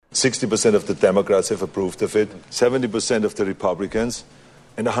60% of the Democrats have approved of it, 70% of the Republicans,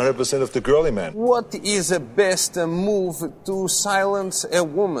 and 100% of the girly men. What is the best move to silence a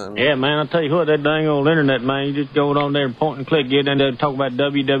woman? Yeah, man, I'll tell you what, that dang old internet, man, you just go on there and point and click, get in there and talk about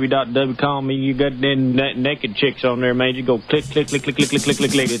www.com, you got them naked chicks on there, man, you go click, click, click, click, click, click, click,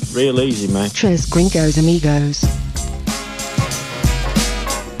 click, click, it's real easy, man. Tres Gringos Amigos.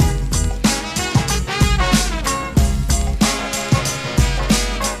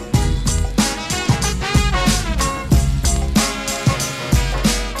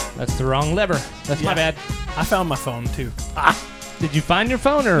 That's the wrong lever. That's my bad. I found my phone too. Did you find your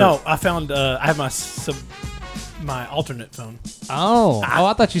phone or No, I found. I have my alternate phone. Oh,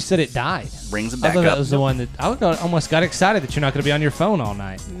 I thought you said it died. Brings it I back thought up. that was the one that almost got excited that you're not going to be on your phone all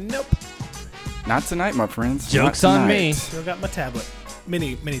night. Nope. Not tonight, my friends. Joke's Not on tonight. me. Still got my tablet,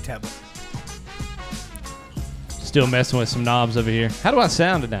 mini tablet. Still messing with some knobs over here. How do I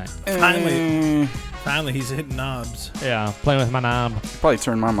sound tonight? Finally, he's hitting knobs. Yeah, playing with my knob. Probably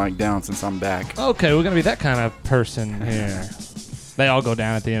turn my mic down since I'm back. Okay, we're going to be that kind of person here. They all go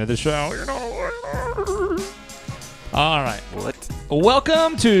down at the end of the show. All right. What?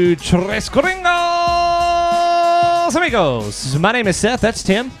 Welcome to Tres Gringos Amigos. My name is Seth. That's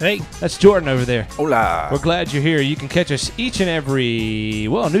Tim. Hey. That's Jordan over there. Hola. We're glad you're here. You can catch us each and every,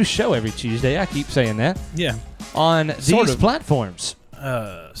 a new show every Tuesday. I keep saying that. Yeah. On these platforms.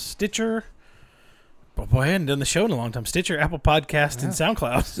 Stitcher. Boy, I hadn't done the show in a long time. Stitcher, Apple Podcast, and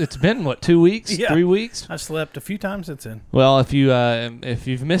SoundCloud. It's been, 2 weeks? Yeah. 3 weeks? I've slept a few times since then. Well, if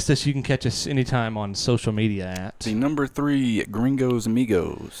you've missed us, you can catch us anytime on social media at The number 3 Gringos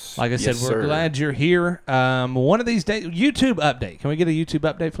Amigos. Like I said, Yes, we're sir. glad you're here. One of these days, YouTube update. Can we get a YouTube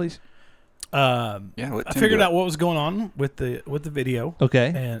update, please? Yeah, let I Tim figured do out what was going on with the video.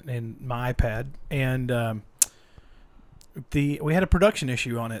 Okay. And my iPad. And we had a production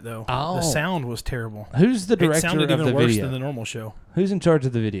issue on it, though. Oh. The sound was terrible. Who's the director It sounded of even the worse video? than the normal show. Who's in charge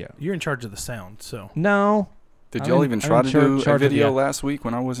of the video? You're in charge of the sound, so. No. Did I'm y'all in- even I'm try in to charge- do a charge of video the- last week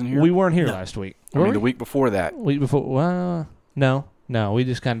when I wasn't here? We weren't here No. last week. I mean, the week before that. Week before. Well, no. We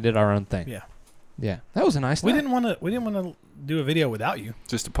just kind of did our own thing. Yeah. Yeah. That was a nice We night. didn't want to do a video without you.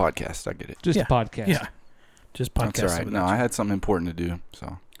 Just a podcast. I get it. Just Yeah. a podcast. Yeah. Just podcast. That's all right. No, I had something important to do,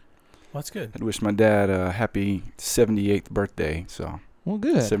 so. Well, that's good. I'd wish my dad a happy 78th birthday, so. Well,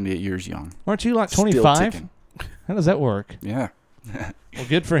 good. 78 years young. Aren't you like Still 25? ticking. How does that work? Yeah. Well,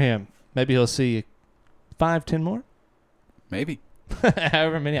 good for him. Maybe he'll see you 5, 10 more? Maybe.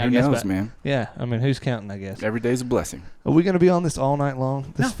 However many, I Who guess. knows, but- man? Yeah. I mean, who's counting, I guess? Every day's a blessing. Are we going to be on this all night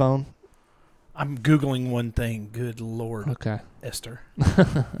long, this No. phone? I'm Googling one thing. Good Lord, Okay. Esther.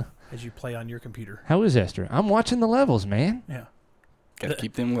 As you play on your computer. How is Esther? I'm watching the levels, man. Yeah. Gotta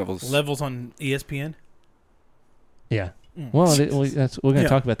keep them levels. Levels on ESPN? Yeah. Mm. Well, we're going to Yeah.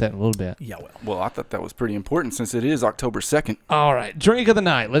 talk about that in a little bit. Yeah, well. Well, I thought that was pretty important since it is October 2nd. All right. Drink of the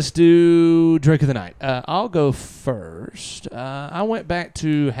night. Let's do drink of the night. I'll go first. I went back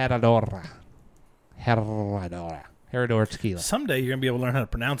to Herradura tequila. Someday you're going to be able to learn how to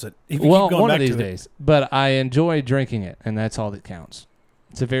pronounce it. If you Well, keep going one back of these to it. days. But I enjoy drinking it, and that's all that counts.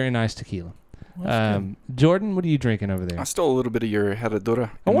 It's a very nice tequila. Well, that's Jordan, what are you drinking over there? I stole a little bit of your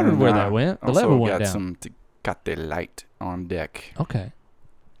Herradura. I wondered and where then that went. The also level went got down. some Tecate Light on deck. Okay.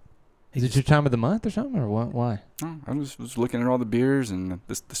 Is it your time of the month or something, or what? Why? Oh, I was looking at all the beers, and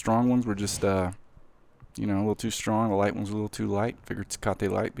the strong ones were just, a little too strong. The light ones were a little too light. Figured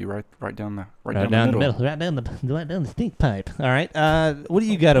Tecate Light be right down the middle. Right down the stink pipe. All right. What do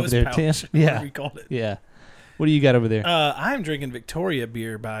you got over there, Tim? Pouch, Yeah. whatever you called it. Yeah. What do you got over there? I'm drinking Victoria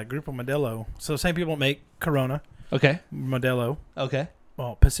beer by Grupo Modelo. So same people make Corona, Okay. Modelo, Okay.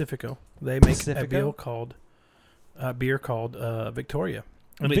 well, Pacifico. They make Pacifico? a beer called Victoria.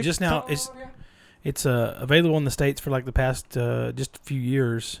 And it just now it's available in the States for like the past just a few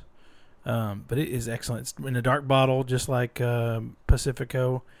years. But it is excellent. It's in a dark bottle, just like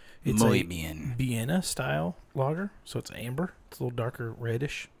Pacifico. It's Muy a bien. Vienna style lager, so it's amber. It's a little darker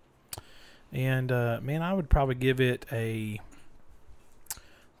reddish. And man, I would probably give it a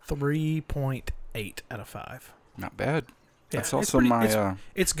 3.8 out of 5. Not bad. Yeah, That's it's also pretty- my...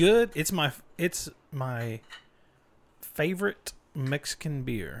 It's good. It's my favorite Mexican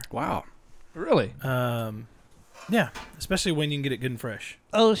beer. wow. Really? Yeah, especially when you can get it good and fresh.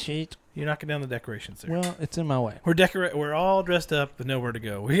 Oh, shit. You're knocking down the decorations there. Well, it's in my way. We're all dressed up with nowhere to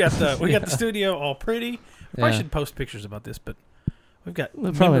go. We got the studio all pretty. Probably Yeah. should post pictures about this, but we've got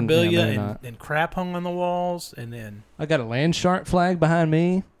Well, probably- memorabilia yeah, maybe not. and crap hung on the walls, and then I got a land shark flag behind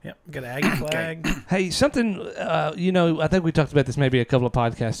me. we got an Aggie flag. Hey, something, I think we talked about this maybe a couple of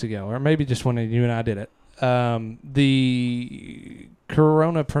podcasts ago, or maybe just when you and I did it. the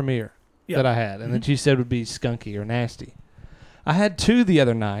Corona premiere that I had, and that you said would be skunky or nasty. I had 2 the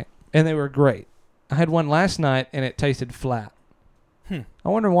other night, and they were great. I had one last night, and it tasted flat. I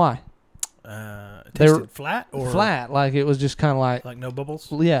wonder why. It tasted flat or flat, like it was just kind of like no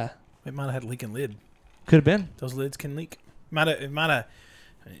bubbles. Yeah, it might have had a leaking lid. Could have been. Those lids can leak. It might have.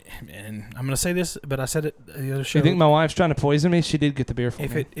 And I'm going to say this, but I said it the other show. You think my wife's trying to poison me? She did get the beer for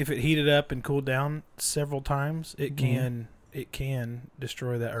me. If it heated up and cooled down several times, it can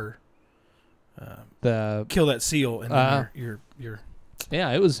destroy that or kill that seal and then your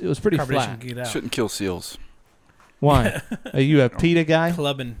yeah, it was pretty flat. Get out. Shouldn't kill seals. Why? Are you a PETA guy?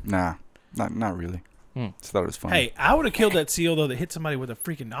 Clubbing. Nah, not really. Just thought it was funny. Hey, I would have killed that seal though that hit somebody with a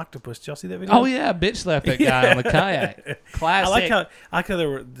freaking octopus. Did y'all see that video? Oh yeah, bitch slapped that guy on the kayak. Classic. I like how there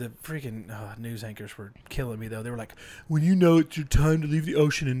were the freaking news anchors were killing me though. They were like, when you know it's your time to leave the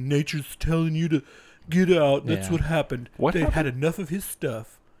ocean and nature's telling you to get out, that's what happened. What they happened? had enough of his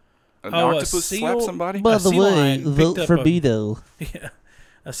stuff. An octopus slapped somebody? By the way, lion vote for Beto. Yeah,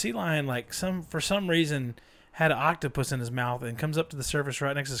 a sea lion for some reason had an octopus in his mouth and comes up to the surface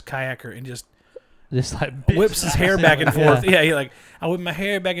right next to his kayaker and just like whips his hair back and forth. Yeah, he I whip my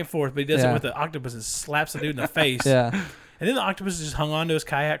hair back and forth, but he does it with the octopus and slaps the dude in the face. Yeah, and then the octopus just hung on to his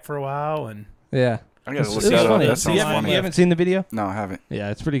kayak for a while and yeah. I gotta look that up. That sounds funny. You haven't seen the video? No, I haven't.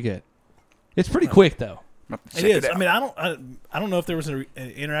 Yeah, it's pretty good. It's pretty quick though. It is. I mean, I don't know if there was an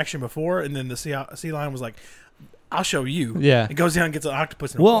interaction before, and then the sea lion was like, "I'll show you." Yeah, it goes down and gets an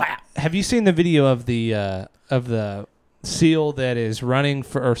octopus. And whap. Have you seen the video of the seal that is running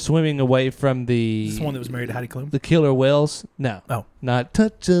or swimming away from the? Is this one that was married to Heidi Klum? The killer whales? No. Oh, not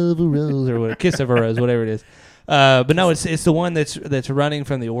touch of a rose or whatever, kiss of a rose, whatever it is. But no, it's the one that's running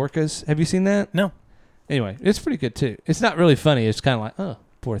from the orcas. Have you seen that? No. Anyway, it's pretty good too. It's not really funny. It's kind of like, oh,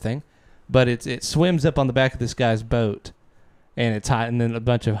 poor thing. But it swims up on the back of this guy's boat, and it's hot. And then a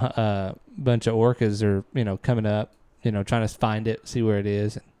bunch of orcas are coming up, trying to find it, see where it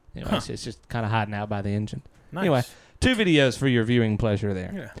is. And it's just kind of hiding out by the engine. Nice. Anyway, 2 videos for your viewing pleasure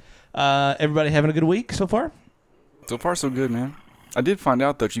there. Yeah. Everybody having a good week so far? So far, so good, man. I did find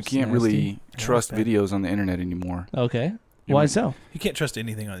out that you can't really trust videos on the internet anymore. Okay. Why so? You can't trust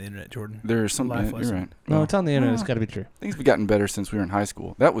anything on the internet, Jordan. There's something. You're right. No, it's on the internet. It's got to be true. Things have gotten better since we were in high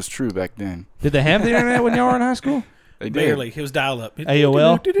school. That was true back then. Did they have the internet when y'all were in high school? They did. Barely. It was dial-up.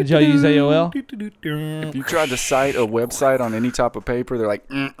 AOL? Did y'all use AOL? If you tried to cite a website on any type of paper, they're like,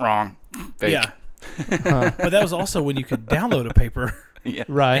 wrong. Fake. Yeah. But that was also when you could download a paper. Yeah.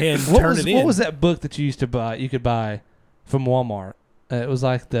 Right. And turn it in. What was that book that you used to buy? You could buy from Walmart. It was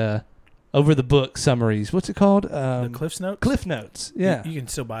like the over-the-book summaries. What's it called? The Cliff Notes? Cliff Notes, yeah. You can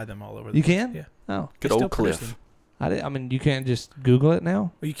still buy them all over You can? Yeah. Oh. Good old Cliff. I mean, you can't just Google it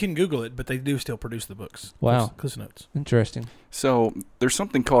now? Well, you can Google it, but they do still produce the books. Wow. Cliff Notes. Interesting. So, there's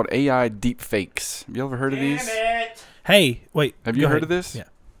something called AI deepfakes. Have you ever heard of these? Hey, wait. Have you heard of this? Yeah.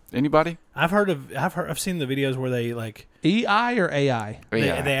 Anybody? I've seen the videos where they like EI or AI? They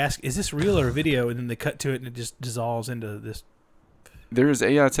ask, "Is this real or a video?" And then they cut to it and it just dissolves into this. There is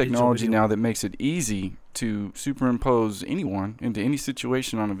AI technology now that makes it easy to superimpose anyone into any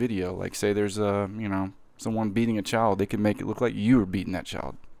situation on a video. Like, say there's someone beating a child, they can make it look like you were beating that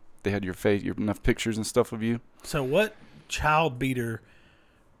child. They had your face, enough pictures and stuff of you. So what child beater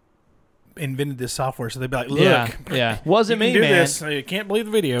invented this software? So they'd be like, "Look, wasn't me, man. This. You can't believe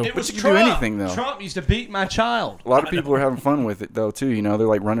the video." It was you can Trump. do anything though. Trump used to beat my child. A lot of people are having fun with it though too. They're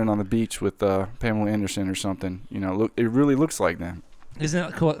like running on the beach with Pamela Anderson or something. Look, it really looks like that. Isn't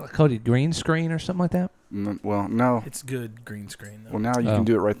it called a green screen or something like that? Well, no. It's good green screen though. Well, now you can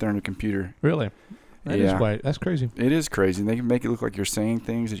do it right there on your computer. Really? That's crazy. It is crazy. They can make it look like you're saying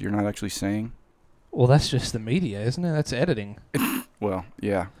things that you're not actually saying. Well, that's just the media, isn't it? That's editing. Well,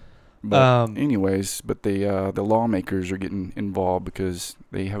 yeah. But anyways, the lawmakers are getting involved because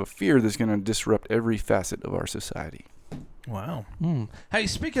they have a fear that's going to disrupt every facet of our society. Wow. Hey,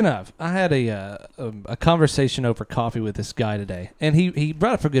 speaking of, I had a conversation over coffee with this guy today, and he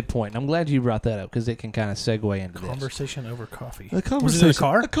brought up a good point. And I'm glad you brought that up because it can kind of segue into conversation over coffee. A conversation. Was it in a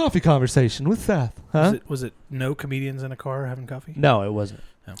car? A coffee conversation with Seth. Huh? Was it no comedians in a car having coffee? No, it wasn't.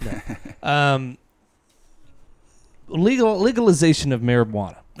 No. Legalization of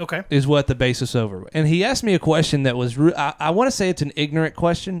marijuana. Okay. Is what the basis over. And he asked me a question that was I want to say it's an ignorant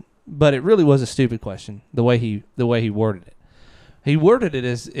question, but it really was a stupid question the way he worded it. He worded it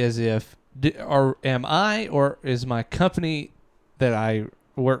as if am I or is my company that I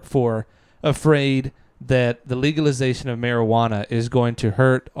work for afraid that the legalization of marijuana is going to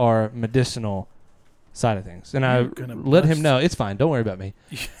hurt our medicinal side of things, and You're I gonna let him bust. know it's fine. Don't worry about me.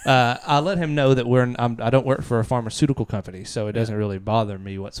 I let him know that I don't work for a pharmaceutical company, so it doesn't really bother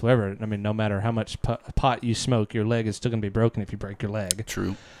me whatsoever. I mean, no matter how much pot you smoke, your leg is still going to be broken if you break your leg.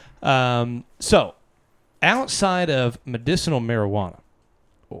 True. So, outside of medicinal marijuana,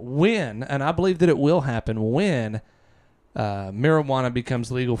 when, and I believe that it will happen when marijuana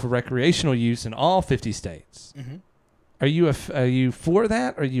becomes legal for recreational use in all 50 states. Mm-hmm. Are you for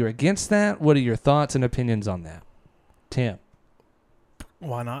that? Are you against that? What are your thoughts and opinions on that? Tim.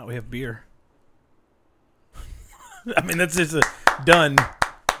 Why not? We have beer. I mean, that's just done.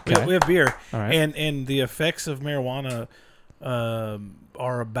 Okay. We have beer. All right. And the effects of marijuana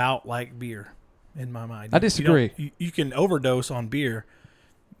are about like beer in my mind. I disagree. You can overdose on beer.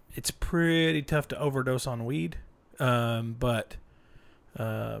 It's pretty tough to overdose on weed. But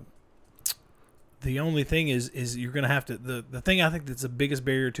the only thing is you're going to have to... The thing I think that's the biggest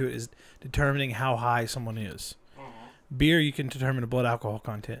barrier to it is determining how high someone is. Beer, you can determine the blood alcohol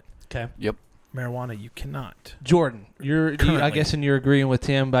content. Okay. Yep. Marijuana, you cannot. Jordan, I Currently. guess, and you're agreeing with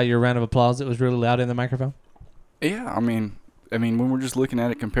Tim by your round of applause that was really loud in the microphone? Yeah, I mean, when we're just looking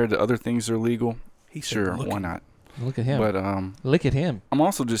at it compared to other things that are legal, He said sure, looking. why not? Look at him. But Look at him. I'm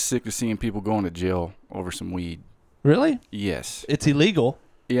also just sick of seeing people going to jail over some weed. Really? Yes. It's illegal.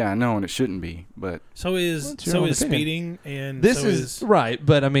 Yeah, I know, and it shouldn't be, but So is What's your own opinion? speeding, and This so is right,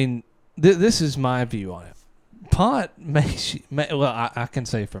 but I mean, this is my view on it. Pot makes you, I can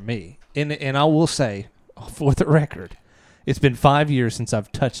say for me, and I will say, for the record, it's been 5 years since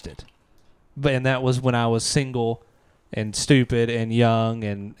I've touched it, and that was when I was single and stupid and young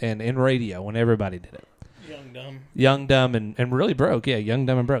and in radio when everybody did it. Young, dumb, and really broke. Yeah, young,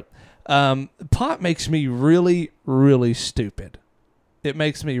 dumb, and broke. Pot makes me really, really stupid. It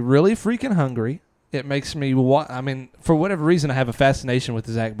makes me really freaking hungry. It makes me for whatever reason, I have a fascination with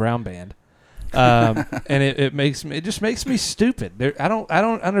the Zac Brown band. And it just makes me stupid. I don't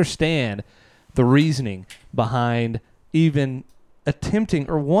understand the reasoning behind even attempting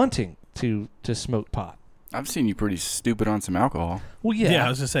or wanting to smoke pot. I've seen you pretty stupid on some alcohol. Well, yeah, I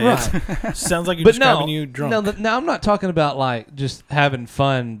was gonna say right. it sounds like you're But describing you drunk. No, I'm not talking about like just having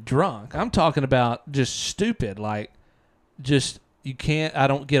fun drunk. I'm talking about just stupid, like just you can't. I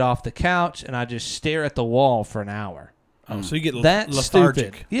don't get off the couch and I just stare at the wall for an hour. Oh, so you get That's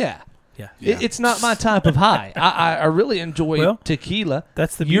lethargic. stupid. Yeah. Yeah. It's not my type of high. I really enjoy tequila.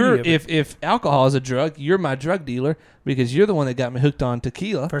 That's the beauty of it. If alcohol is a drug, you're my drug dealer because you're the one that got me hooked on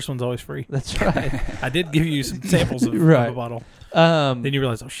tequila. First one's always free. That's right. I did give you some samples of, Right. of a bottle. Then Then you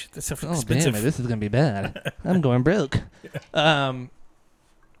realize, oh shit, that's so oh expensive. damn it, this is gonna be bad. I'm going broke. I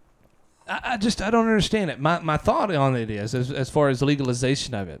don't understand it. My thought on it is, as far as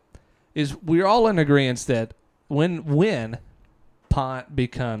legalization of it, is we're all in agreement that when pot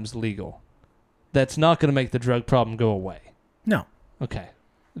becomes legal, that's not going to make the drug problem go away. No. Okay.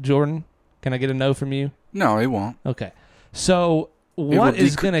 Jordan, can I get a no from you? No, it won't. Okay. So what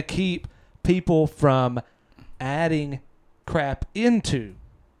is going to keep people from adding crap into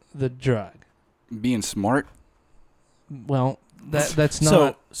the drug? Being smart. Well, that's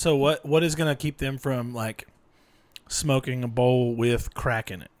not... So what is going to keep them from like smoking a bowl with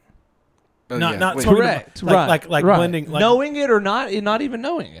crack in it? Not Wait. smoking Correct. like, right. like right. blending, like, knowing it or not even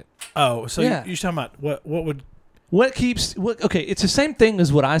knowing it. Oh, so Yeah. you're talking about what would? What keeps? Okay, it's the same thing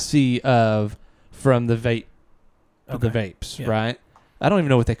as what I see from the vape, the vapes, Yeah. right? I don't even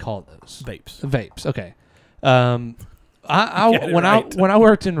know what they call those. Vapes. Okay. When I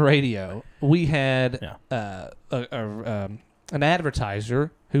worked in radio, we had an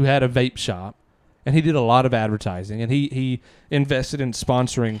advertiser who had a vape shop, and he did a lot of advertising, and he invested in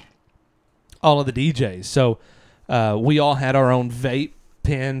sponsoring all of the DJs. So we all had our own vape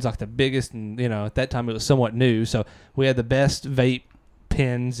pens, like the biggest, and at that time it was somewhat new. So we had the best vape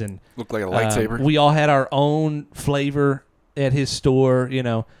pens, and Looked like a lightsaber. we all had our own flavor at his store,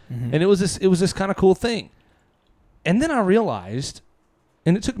 and it was this kind of cool thing. And then I realized,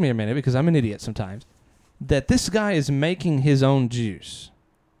 and it took me a minute because I'm an idiot sometimes, that this guy is making his own juice.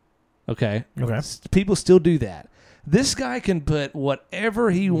 Okay. People still do that. This guy can put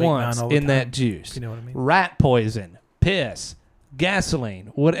whatever he wants in that juice. You know what I mean? Rat poison, piss, gasoline,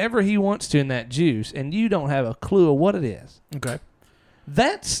 whatever he wants to in that juice, and you don't have a clue of what it is. Okay.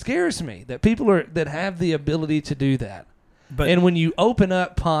 That scares me, that people that have the ability to do that. But And when you open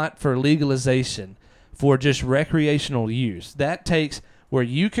up pot for legalization for just recreational use, that takes where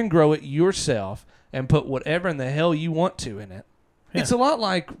you can grow it yourself and put whatever in the hell you want to in it. Yeah. It's a lot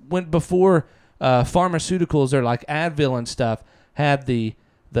like when before pharmaceuticals or like Advil and stuff had the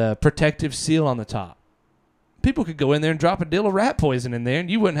protective seal on the top. People could go in there and drop a deal of rat poison in there, and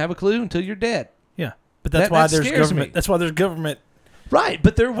you wouldn't have a clue until you're dead. yeah, But that's why there's scares government. me. That's why there's government. Right,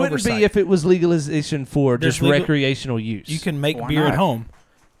 but there wouldn't Oversight. be if it was legalization for There's just recreational use. You can make Why beer not? at home.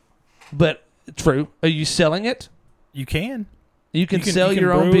 But true. Are you selling it? You can. You can You can- sell you can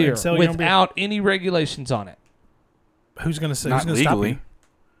your own brew and beer sell your own beer. without any regulations on it. Who's going to say? Not Who's going to stop legally. you?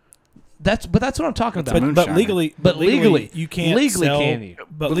 That's what I'm talking about. It's a But moonshiner. legally, But legally, you can't legally sell. can you? But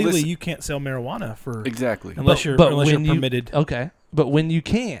But legally, listen- you can't sell marijuana for Exactly. unless you're permitted Okay, but when you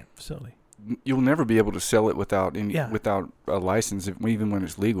can, facility. You'll never be able to sell it without Yeah. without a license, even when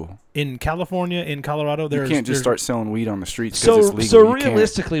it's legal. In California, in Colorado, You there's can't just there's- start selling weed on the streets because so it's legal. You can't.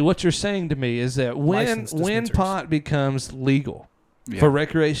 realistically, what you're saying to me is that when Licensed when dispensaries. pot becomes legal Yeah. for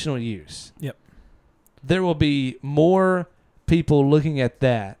recreational use, Yep. there will be more people looking at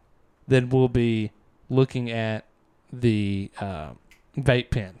that than will be looking at the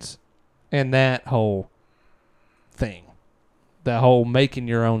vape pens and that whole thing, the whole making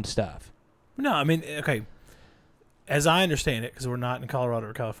your own stuff. No, I mean, okay. As I understand it, because we're not in Colorado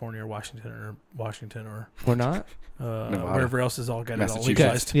or California or Washington or We're not. wherever else is all got it all Massachusetts,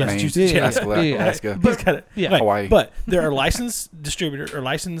 legalized. Maine, Massachusetts, yeah, Alaska, yeah. Alaska. He's got it. Yeah. Right. Hawaii. But there are licensed distributor or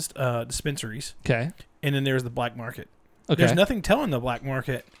licensed dispensaries, Okay. and then there's the black market. Okay. There's nothing telling the black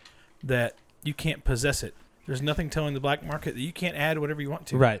market that you can't possess it. There's nothing telling the black market that you can't add whatever you want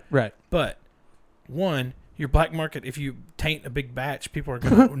to. Right. Right. But one, your black market, if you taint a big batch, people are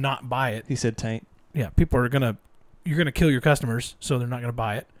going to not buy it. He said taint. Yeah, people are going to, you're going to kill your customers, so they're not going to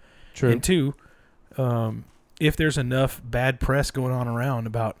buy it. True. And two, if there's enough bad press going on around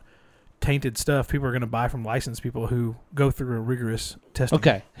about tainted stuff, people are going to buy from licensed people who go through a rigorous testing.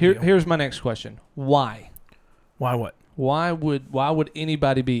 Okay. deal. Here's my next question. Why? Why what? Why would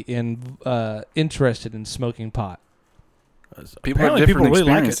anybody be interested in smoking pot? People have Apparently different people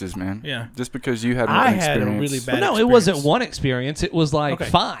really like it. experiences, man. Yeah. Just because you had one I had a experience. really bad Well, no, it experience. wasn't one experience. It was like Okay.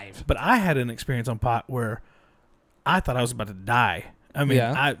 5. But I had an experience on pot where I thought I was about to die. I mean,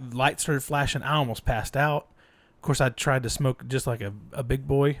 Yeah. lights started flashing. I almost passed out. Of course, I tried to smoke just like a big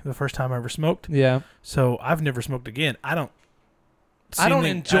boy the first time I ever smoked. Yeah. So I've never smoked again. I don't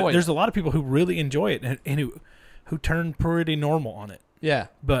enjoy it. There's a lot of people who really enjoy it and who turn pretty normal on it. Yeah.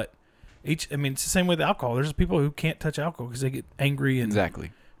 But it's the same with alcohol. There's people who can't touch alcohol because they get angry and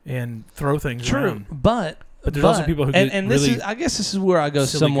Exactly. and throw things True. around. But there's also people who get and this really is I guess this is where I go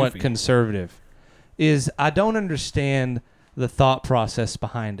silly somewhat goofy. conservative. Is I don't understand the thought process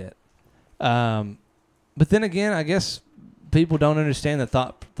behind it. But then again, I guess people don't understand the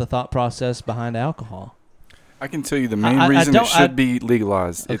thought process behind alcohol. I can tell you the main I reason don't- it should be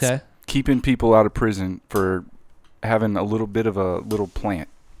legalized. Okay. It's keeping people out of prison for having a little bit of a little plant.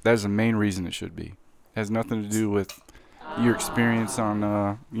 That is the main reason it should be. It has nothing to do with your experience on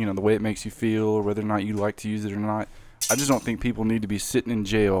the way it makes you feel or whether or not you like to use it or not. I just don't think people need to be sitting in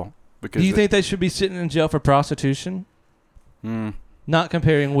jail because Do you think they should be sitting in jail for prostitution? Not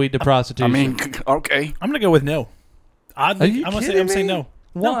comparing weed to I prostitution. mean, okay. I'm gonna go with no. Are you I'm kidding saying me? no.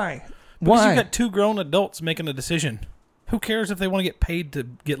 Why? Because Why? you've got two grown adults making a decision. Who cares if they want to get paid to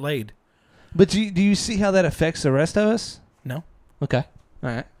get laid? But do you see how that affects the rest of us? No. Okay. All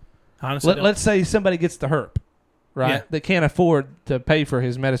right. Honestly, Let's say somebody gets the herp, right? Yeah. That can't afford to pay for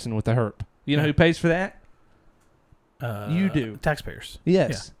his medicine with the herp. You know Yeah. who pays for that? You do. Taxpayers.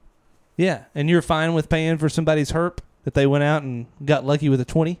 Yes. Yeah. And you're fine with paying for somebody's herp that they went out and got lucky with a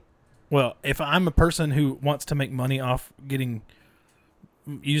 20? Well, if I'm a person who wants to make money off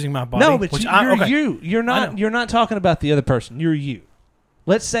using my body, No, but which you're okay. you. You're I not. know. You're not talking about the other person. You're you.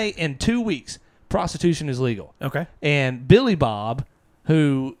 Let's say in 2 weeks, prostitution is legal, Okay. and Billy Bob,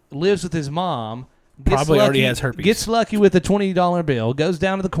 who lives with his mom, gets Probably lucky, already has herpes. Gets lucky with a $20 bill, goes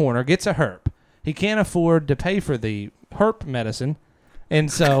down to the corner, gets a herp. He can't afford to pay for the herp medicine,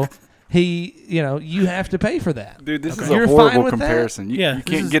 and so you have to pay for that. Dude, this is You're a fine horrible with that? comparison. Yeah, You this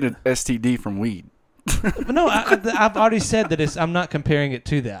can't is- get an STD from weed. But no, I've already said that I'm not comparing it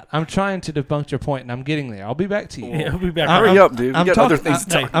to that. I'm trying to debunk your point, and I'm getting there. I'll be back to you. Yeah, we'll be back. Hurry up, dude. We got other things to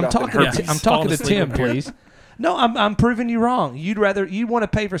talk I'm about than talking. herpes. I'm talking to Falling asleep Tim, over here. please. No, I'm proving you wrong. You want to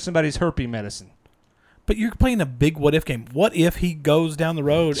pay for somebody's herpes medicine. But you're playing a big what if game. What if he goes down the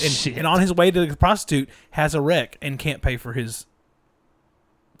road Shit. and on his way to the prostitute has a wreck and can't pay for his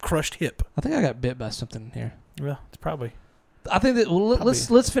crushed hip? I think I got bit by something in here. Well, it's probably. I think that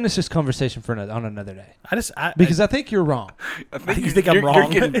let's finish this conversation on another day because I think you're wrong. I think you think I'm you're wrong.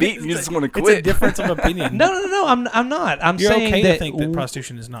 getting beaten. You just want to It's quit. a difference of opinion. No. I'm not. I'm You're saying okay that. to think that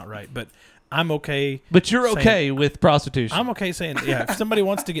prostitution is not right, but I'm okay. But you're saying- okay with prostitution. I'm okay saying, yeah, if somebody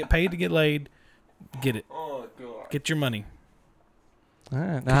wants to get paid to get laid, get it. Get your money. All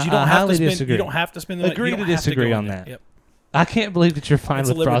right. Because I you don't have highly to spend. disagree. You don't have to spend the money. Agree You to don't have disagree go on in there. that. Yep. I can't believe that you're fine It's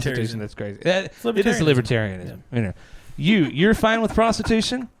with a prostitution. That's crazy. It is libertarianism. libertarianism. You're fine with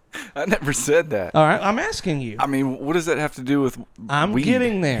prostitution? I never said that. All right, I'm asking you. I mean, what does that have to do with I'm weed?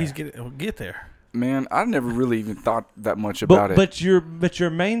 getting there. We'll get there. Man, I never really even thought that much about it. But your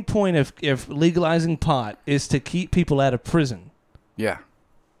main point of legalizing pot is to keep people out of prison. Yeah.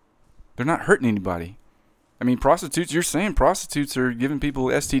 They're not hurting anybody. I mean, prostitutes, you're saying prostitutes are giving people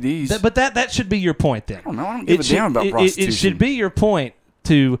STDs. But that should be your point then. I don't know. I don't give a damn about prostitution. It should be your point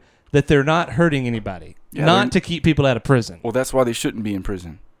that they're not hurting anybody, not to keep people out of prison. Well, that's why they shouldn't be in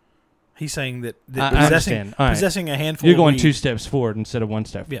prison. He's saying that I understand. All right. possessing a handful You're of going weed, 2 steps forward instead of 1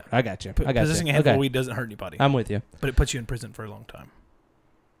 step forward. Yeah. I got you. Possessing a handful of weed doesn't hurt anybody. I'm with you. But it puts you in prison for a long time.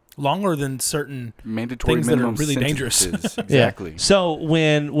 Longer than certain mandatory things that are minimum really dangerous. sentences. Exactly. Yeah. So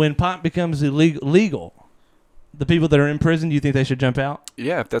when pot becomes legal, the people that are in prison, do you think they should jump out?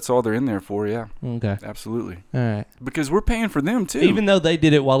 Yeah, if that's all they're in there for, yeah. Okay. Absolutely. All right. Because we're paying for them, too. Even though they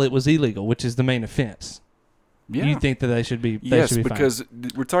did it while it was illegal, which is the main offense. Yeah. You think that they should be Yes, fine. because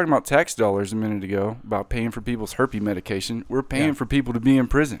we're talking about tax dollars a minute ago, about paying for people's herpes medication. We're paying for people to be in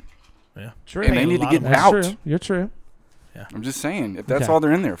prison. Yeah. True. And they need to get That's out. True. You're true. I'm just saying, if that's Okay. all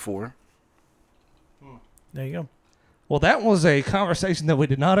they're in there for. There you go. Well, that was a conversation that we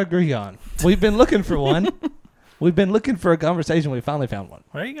did not agree on. We've been looking for one. We've been looking for a conversation. We finally found one.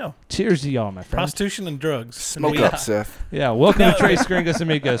 There you go. Cheers to y'all, my friend. Prostitution and drugs. Smoke And up, Seth. Yeah, welcome to Tres Gringos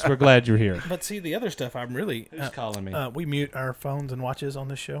Amigos. We're glad you're here. But see, the other stuff I'm really... Who's calling me? we mute our phones and watches on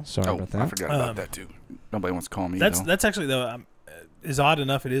this show. Sorry Oh, about that. I forgot about that, too. Nobody wants to call me, That's though. actually, though, is odd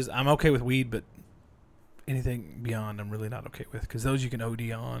enough it is. I'm okay with weed, but anything beyond I'm really not okay with. Because those you can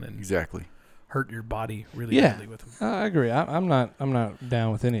OD on and Exactly. hurt your body really Yeah, badly with them. I agree. I'm not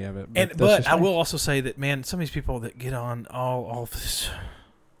down with any of it. But I will also say that, man, some of these people that get on all this,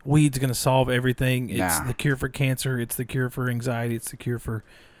 weed's going to solve everything. It's the cure for cancer. It's the cure for anxiety. It's the cure for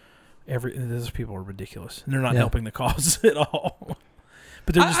those people are ridiculous, and they're not helping the cause at all.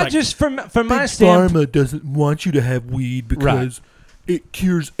 But they're just from my standpoint, pharma doesn't want you to have weed because it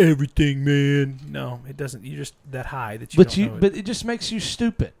cures everything, man. No, it doesn't. You're just that high that you. But it just makes you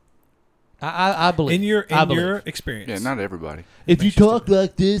stupid. I believe in your experience. Yeah, not everybody. If you talk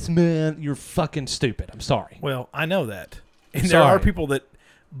like this, man, you're fucking stupid. I'm sorry. Well, I know that, and Sorry. there are people that.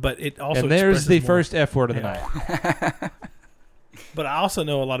 But it also and there's the more. first F word of the night. But I also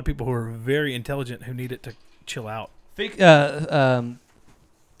know a lot of people who are very intelligent who need it to chill out.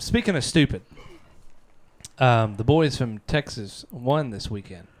 Speaking of stupid, the boys from Texas won this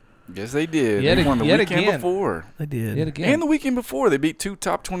weekend. Yes, they did. Yet They won the yet weekend again. before. They did. Yet again. And the weekend before, they beat 2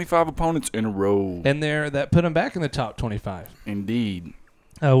 top 25 opponents in a row. And that put them back in the top 25. Indeed.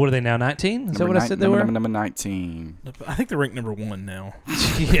 What are they now, 19? Is that what I said they were? Number 19. I think they're ranked number 1 now.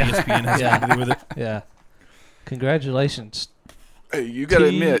 Yeah. ESPN has something to do with it. Yeah. Congratulations. Hey, you got to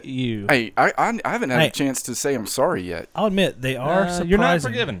admit. You. Hey, I haven't had a chance to say I'm sorry yet. I'll admit they are surprising. You're not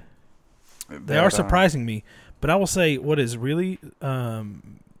forgiven. They are surprising me. But I will say what is really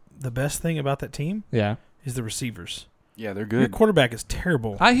the best thing about that team is the receivers. Yeah, they're Your good. quarterback is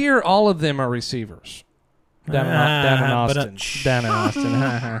terrible. I hear all of them are receivers. Down in Austin. Down in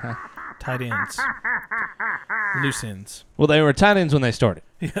Austin. Tight ends. Loose ends. Well, they were tight ends when they started.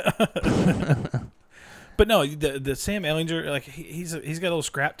 But no, the Sam Ehlinger, like he's got a little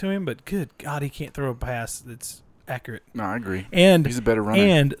scrap to him, but good God, he can't throw a pass that's accurate. No, I agree. And he's a better runner.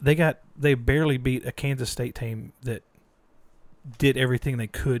 And they barely beat a Kansas State team that did everything they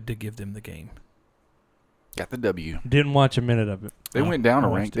could to give them the game. Got the W. Didn't watch a minute of it. They went down a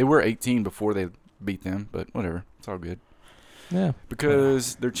rank. They were 18 before they beat them, but whatever. It's all good. Yeah.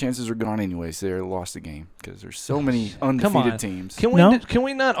 Because their chances are gone anyways. They lost the game because there's so many undefeated teams. Can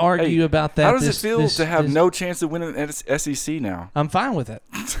we not argue about that? How does it feel to have no chance of winning the SEC now? I'm fine with it.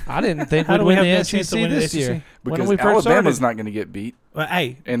 I didn't think we'd win the SEC this year. Because Alabama's not going to get beat. Well,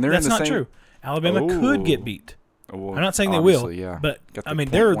 hey, and that's not true. Alabama could get beat. Well, I'm not saying they will, yeah. but I mean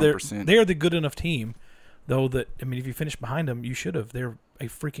they're the good enough team, though. That I mean, if you finish behind them, you should have. They're a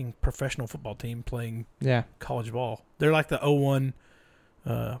freaking professional football team playing college ball. They're like the 0-1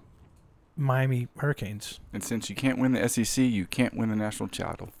 Miami Hurricanes. And since you can't win the SEC, you can't win the national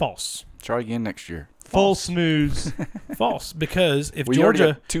title. False. Try again next year. False news. False. Because if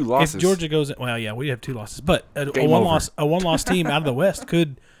Georgia 2 losses. If Georgia goes, well, yeah, we have 2 losses, but a one loss team out of the West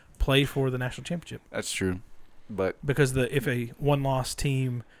could play for the national championship. That's true, but because if a 1-loss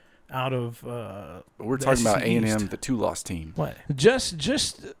team out of we're talking about A&M, the 2-loss team. What? Just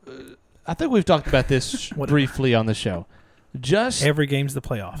I think we've talked about this briefly on the show. Just every game's the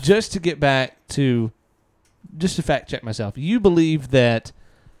playoffs. Just to get back to, just to fact check myself, you believe that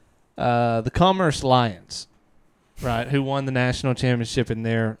the Commerce Lions right? Who won the national championship in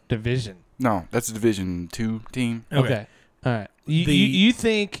their division? No, that's a Division II team. Okay. All right. You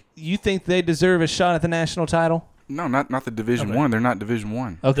think they deserve a shot at the national title? No, not the Division One. They're not Division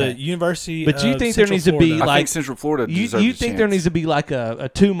One. Okay. The University. But you think there needs to be I like think Central Florida you deserves think a there chance. needs to be like a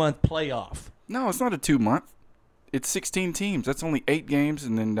 2-month playoff? No, it's not a 2-month. It's 16 teams. That's only 8 games,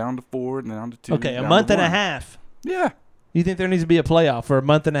 and then down to 4, and then down to 2. Okay, a down month to and a 1. half. Yeah. You think there needs to be a playoff for a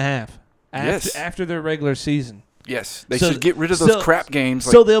month and a half Yes. after their regular season? Yes. They So- should get rid of those crap games.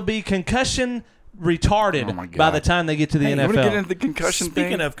 So they'll be concussion retarded Oh my God. by the time they get to the Hey, you want NFL. to get into the concussion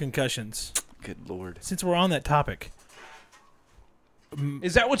Speaking thing? of concussions, Good Lord. since we're on that topic,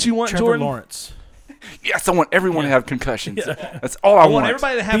 Is that what you want, Trevor Jordan? Lawrence. Yes, I want everyone to have concussions. Yeah. That's all I I want want.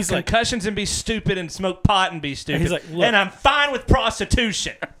 everybody to have He's like- concussions and be stupid and smoke pot and be stupid. He's like, look- and I'm fine with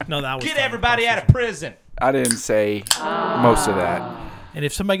prostitution. No, that was Get fine. everybody out of prison. I didn't say most of that. And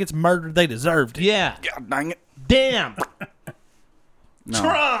if somebody gets murdered, they deserved it. Yeah. God dang it. Damn. No.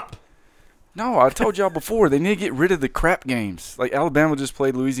 Trump. No, I told y'all before, they need to get rid of the crap games. Like Alabama just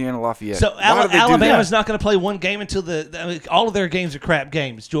played Louisiana Lafayette. So Why do they do Alabama's that? not going to play one game until all of their games are crap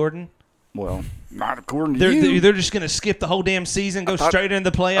games, Jordan. Well, not according to you. They're just going to skip the whole damn season, go I thought- straight into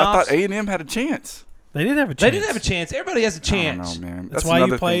the playoffs. I thought A&M had a chance. They did have a chance. They did have a chance. Everybody has a I chance. don't know, man. That's why you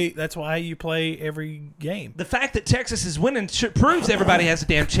another play. thing. That's why you play every game. The fact that Texas is winning proves everybody has a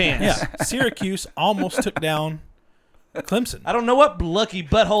damn chance. Yeah, Syracuse almost took down Clemson. I don't know what lucky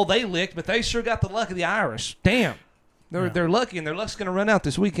butthole they licked, but they sure got the luck of the Irish. Damn. They're lucky, and their luck's going to run out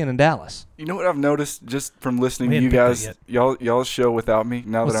this weekend in Dallas. You know what I've noticed just from listening We to you hadn't picked guys, y'all's show without me,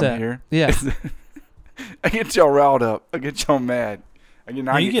 now What's that I'm that? here? Yeah. I get y'all riled up. I get y'all mad. you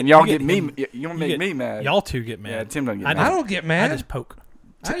Y'all get- get you get me. him- You don't You make get- me mad. Y'all two get mad. Yeah, Tim doesn't get I mad. I don't get mad. I just poke.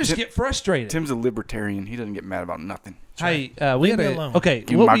 I just get frustrated. Tim's a libertarian. He doesn't get mad about nothing. Hey, we Leave me gotta. alone. Okay,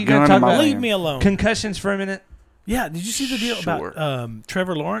 Give what my were you going to gun talk and my about? land. Leave me alone. Concussions for a minute. Yeah, did you see the deal Sure. about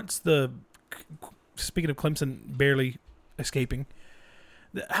Trevor Lawrence? Speaking of Clemson barely escaping,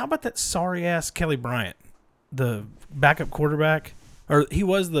 how about that sorry ass Kelly Bryant, the backup quarterback, or he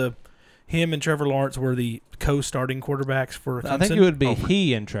was him and Trevor Lawrence were the co-starting quarterbacks for Clemson. I think it would be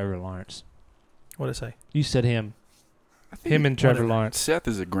he and Trevor Lawrence. What did I say? You said him. I think Him and Trevor whatever. Lawrence. Seth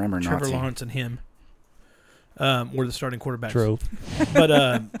is a grammar Trevor Nazi. Lawrence and him were the starting quarterbacks. True.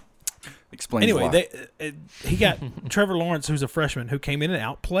 But Explains anyway, why. he got Trevor Lawrence, who's a freshman, who came in and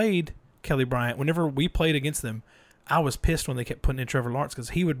outplayed Kelly Bryant. Whenever we played against them, I was pissed when they kept putting in Trevor Lawrence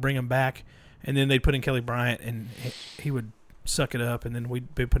because he would bring him back, and then they'd put in Kelly Bryant, and he would suck it up, and then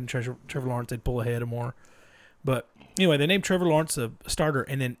we'd be putting Trevor Lawrence, they'd pull ahead or more. But anyway, they named Trevor Lawrence a starter,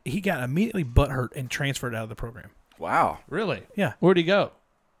 and then he got immediately butthurt and transferred out of the program. Wow. Really? Yeah. Where'd he go?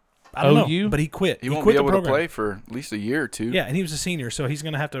 I don't OU? know, but he quit. He won't quit be able the to program. play for at least a year or two. Yeah, and he was a senior, so he's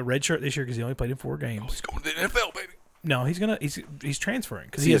going to have to redshirt this year because he only played in 4 games. He's going to the NFL, baby. No, he's transferring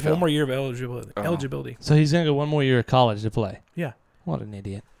because he has CFL. 1 more year of eligibility. So he's going to go one more year of college to play. Yeah. What an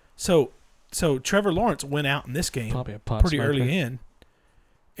idiot. So Trevor Lawrence went out in this game Probably a pot pretty smoker. early in,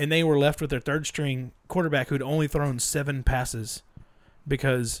 and they were left with their third string quarterback who'd only thrown 7 passes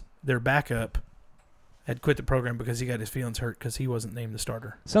because their backup had quit the program because he got his feelings hurt because he wasn't named the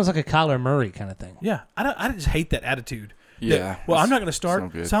starter. Sounds like a Kyler Murray kind of thing. Yeah, I just hate that attitude. Yeah. That, well, I'm not going to no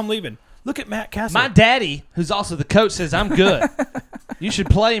start, good. so I'm leaving. Look at Matt Castle. My daddy, who's also the coach, says I'm good. You should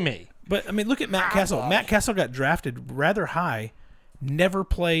play me. But I mean, look at Matt Castle. Matt Castle got drafted rather high. Never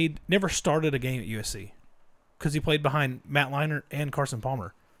started a game at USC because he played behind Matt Leinart and Carson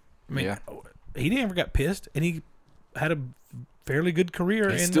Palmer. I mean, Yeah. he never got pissed, and he had a fairly good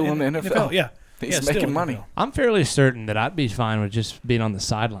career. He's still in the NFL. Yeah, He's still making in the money. NFL. I'm fairly certain that I'd be fine with just being on the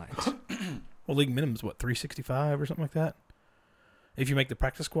sidelines. Well, league minimum's what, $365 or something like that. If you make the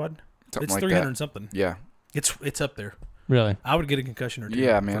practice squad, Something it's like 300 that. and something. Yeah. It's up there. Really? I would get a concussion or two.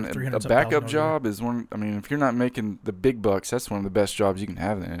 Yeah, for man. 300 A something backup $1,000 job is one. I mean, if you're not making the big bucks, that's one of the best jobs you can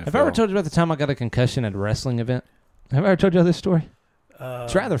have in the NFL. Have I ever told you about the time I got a concussion at a wrestling event? Have I ever told you this story?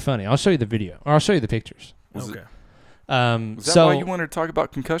 It's rather funny. I'll show you the video, or I'll show you the pictures. Was Okay. Is that why you wanted to talk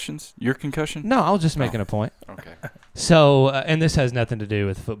about concussions? Your concussion? No, I was just making a point. Okay. So, and this has nothing to do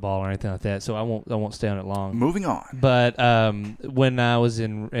with football or anything like that. So I won't stay on it long. Moving on. But when I was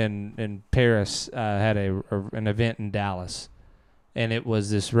in Paris, I had an event in Dallas, and it was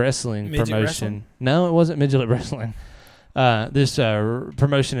this wrestling Midget promotion. wrestling? No, it wasn't midget wrestling. This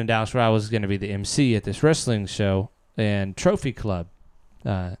promotion in Dallas where I was going to be the MC at this wrestling show and trophy club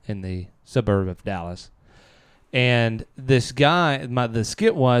in the suburb of Dallas. And this guy, the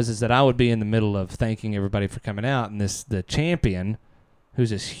skit is that I would be in the middle of thanking everybody for coming out, and the champion, who's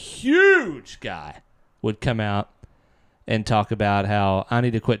this huge guy, would come out and talk about how I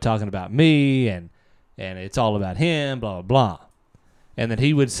need to quit talking about me and and it's all about him, blah, blah, blah. And then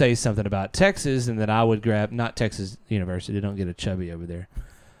he would say something about Texas, and then I would grab, not Texas University, don't get a chubby over there.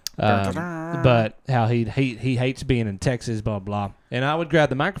 But how he hates being in Texas, blah, blah. And I would grab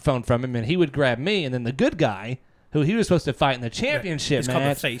the microphone from him, and he would grab me, and then the good guy, who he was supposed to fight in the championship He's match.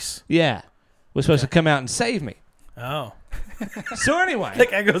 called the face. Yeah. Was supposed to come out and save me. Oh. So anyway.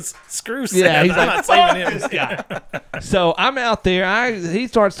 That guy goes, screw Seth. Yeah, he's I'm like, not saving him. this guy. So I'm out there. He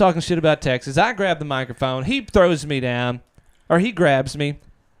starts talking shit about Texas. I grab the microphone. He throws me down, or he grabs me.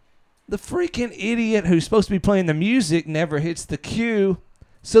 The freaking idiot who's supposed to be playing the music never hits the cue,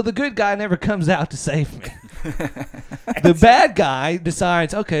 so the good guy never comes out to save me. The bad guy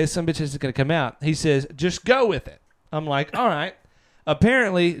decides, okay, some bitch is going to come out. He says, just go with it. I'm like, all right.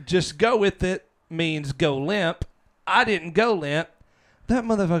 Apparently, just go with it means go limp. I didn't go limp. That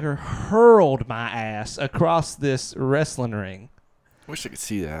motherfucker hurled my ass across this wrestling ring. Wish I could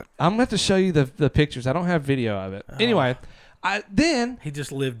see that. I'm going to have to show you the pictures. I don't have video of it. Anyway, he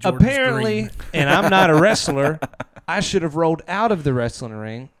just lived Jordan's apparently, dream. and I'm not a wrestler, I should have rolled out of the wrestling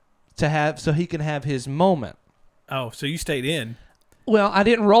ring so he can have his moment. Oh, so you stayed in. Well, I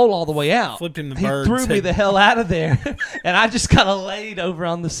didn't roll all the way out. Flipped him the He bird. threw me the hell out of there, and I just kind of laid over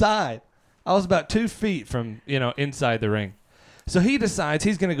on the side. I was about 2 feet from, inside the ring. So he decides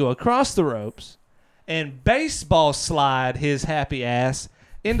he's going to go across the ropes and baseball slide his happy ass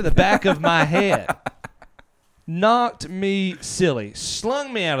into the back of my head. Knocked me silly.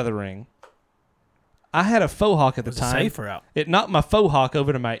 Slung me out of the ring. I had a faux hawk at the time. Safer out. It knocked my faux hawk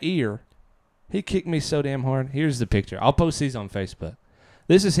over to my ear. He kicked me so damn hard. Here's the picture. I'll post these on Facebook.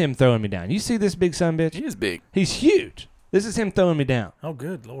 This is him throwing me down. You see this big son bitch? He is big. He's huge. This is him throwing me down. Oh,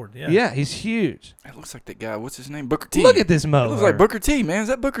 good Lord. Yeah. Yeah, he's huge. It looks like that guy. What's his name? Booker T. Look at this It mo. looks like Booker T, man. Is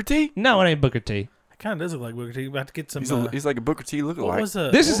that Booker T? No, it ain't Booker T. It kind of does look like Booker T. About to get some. He's like a Booker T what lookalike. was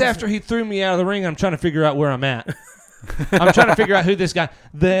This is after he threw me out of the ring. I'm trying to figure out where I'm at. I'm trying to figure out who this guy.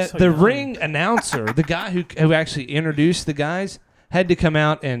 The ring announcer, the guy who actually introduced the guys, had to come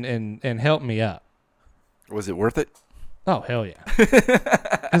out and help me up. Was it worth it? Oh hell yeah!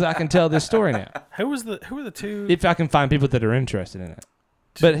 Because I can tell this story now. Who were the two? If I can find people that are interested in it.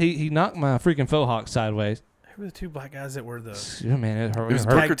 But he knocked my freaking faux hawk sideways. Who were the two black guys that were the Yeah, man, it hurt. It was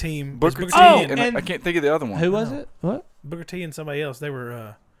tag team? Booker T. Oh, and and- I can't think of the other one. Who was it? What? Booker T and somebody else. They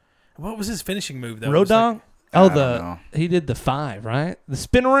were. What was his finishing move? That Rodong? I don't know. He did the 5, right? The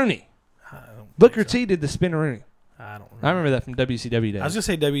spinneroonie. I don't think Booker so. T did the spinneroonie. I don't. I remember that from WCW days. I was gonna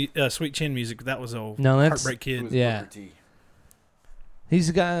say Sweet Chin Music, but that was old. No, that's- Heartbreak Kid. Yeah. Booker T. He's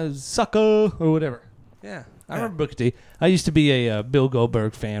the guy, sucker, or whatever. Yeah, I remember Booker T. I used to be a Bill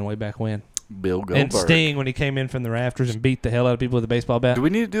Goldberg fan way back when. Bill Goldberg. And Sting when he came in from the rafters and beat the hell out of people with a baseball bat. Do we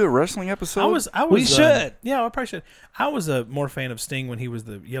need to do a wrestling episode? I was. We should. Yeah, I probably should. I was more fan of Sting when he was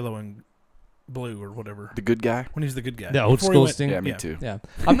the yellow and blue or whatever. the good guy. When he was the good guy. The old Before he school went- Sting? Yeah, me too. Yeah,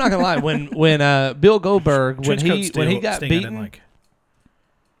 I'm not gonna lie. When Bill Goldberg when Trench coat he Sting got I beaten, didn't like.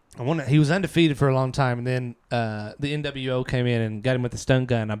 he was undefeated for a long time, and then the NWO came in and got him with the stun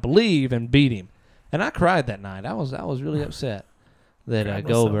gun, I believe, and beat him. And I cried that night. I was really upset that Cried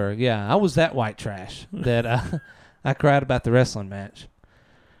Goldberg. Yeah, I was that white trash that I cried about the wrestling match.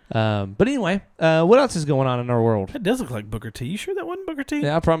 But anyway, what else is going on in our world? That does look like Booker T. You sure that wasn't Booker T?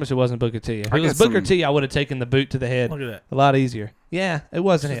 Yeah, I promise it wasn't Booker T. If I it was got Booker some- T, I would have taken the boot to the head. Look at that. A lot easier. Yeah, it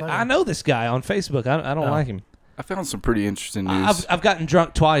wasn't Just it. like I him. know this guy on Facebook. I don't Oh. like him. I found some pretty interesting news. I've gotten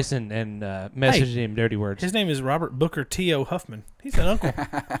drunk twice and messaged him dirty words. His name is Robert Booker T.O. Huffman. He's an uncle.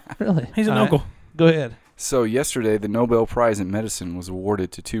 Really? He's an All right. uncle. Go ahead. So yesterday, the Nobel Prize in Medicine was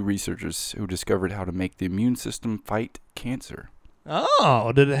awarded to 2 researchers who discovered how to make the immune system fight cancer.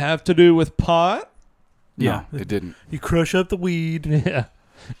 Oh, did it have to do with pot? No, it didn't. You crush up the weed. Yeah.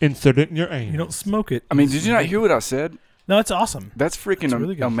 Insert it in your anus. You don't smoke it. I mean, did you not hear what I said? No, it's awesome. That's freaking It's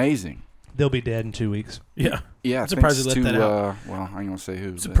really good. amazing. They'll be dead in 2 weeks. Yeah. Yeah, I'm surprised thanks they let to, that out. well, I ain't going to say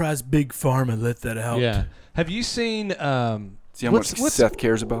who. but- Surprised Big Pharma let that out. Yeah. Have you seen? See how what's- much Seth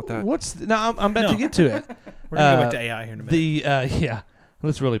cares about that? No, I'm about to get to it. We're going to go back to AI here in a minute. Yeah.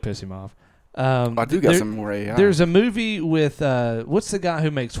 Let's really piss him off. I do got some more AI. There's a movie with what's the guy who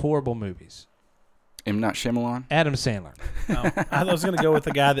makes horrible movies? M. Night Shyamalan? Adam Sandler. I was going to go with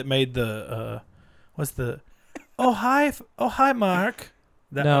the guy that made the, what's the, oh, hi, Mark.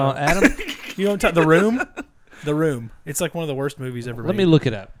 That, No, Adam. you know what I'm talking, The Room? The Room. It's like one of the worst movies ever Let made. me look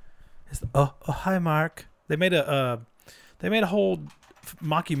it up. It's the, oh, hi, Mark. They made a whole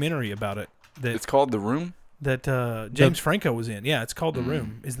mockumentary about it. It's called The Room? That James Franco was in. Yeah, it's called The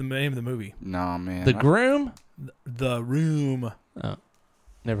Room. Is the name of the movie. No, man. The Groom? The Room. Oh,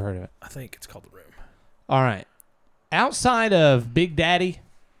 never heard of it. I think it's called The Room. All right. Outside of Big Daddy,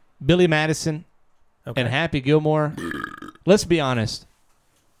 Billy Madison, and Happy Gilmore. Let's be honest.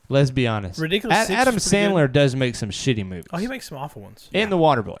 Ridiculous Six Adam is pretty Sandler good. does make some shitty movies. Oh, he makes some awful ones. And The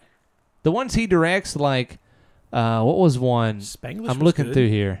Waterboy. The ones he directs, like, what was one? Spanglish I'm was looking good. through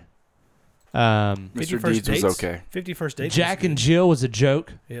here. Mr. Deeds was okay. 50 First Dates. Jack and Jill was a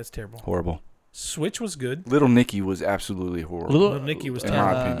joke. Yeah, it's terrible. Horrible. Switch was good. Little Nicky was absolutely horrible. Little Nicky was in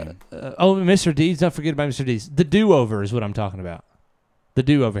terrible. my opinion. Mr. Deeds. Don't forget about Mr. Deeds. The Do-Over is what I'm talking about. The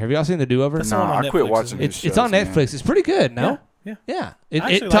Do-Over. Have y'all seen The Do-Over? That's No, the one on I quit Netflix, watching isn't it? his It's on shows, Netflix. man. It's pretty good, no? Yeah. Yeah. I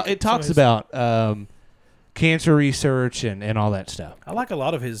actually like It talks some of his- about cancer research and all that stuff. I like a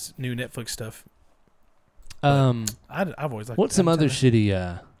lot of his new Netflix stuff. Um, I've always liked. what's some other Adam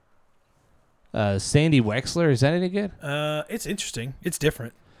shitty? Sandy Wexler. Is that any good? Sandler. It's interesting. It's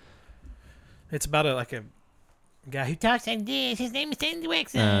different. It's about a guy who talks like this. His name is Sandy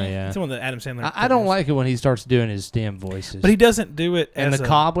Wexler. Oh yeah. It's one that Adam Sandler. I don't like it when he starts doing his damn voices. But he doesn't do it and as the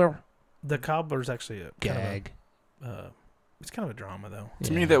cobbler The Cobbler's actually a gag. It's kind of a drama though.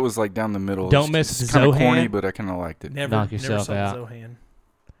 To me, that was like down the middle. Don't mess It's with kind of Zohan. corny, but I kind of liked it. Never Knock yourself saw out. Zohan.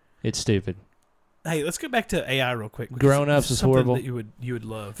 It's stupid. Hey, let's go back to AI real quick. because Grown Ups this is something horrible. That you would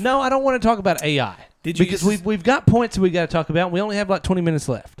love. No, I don't want to talk about AI. Did you Because we've got points that we got to talk about. And we only have like 20 minutes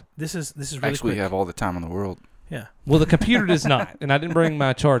left. This is really Actually, quick. have all the time in the world. Yeah. Well, the computer does not, and I didn't bring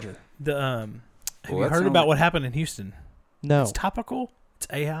my charger. Have Well, you that heard sounds about like- what happened in Houston? No, It's topical. It's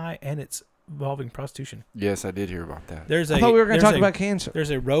AI and it's involving prostitution. Yes, I did hear about that. There's I thought we were going to talk about cancer. There's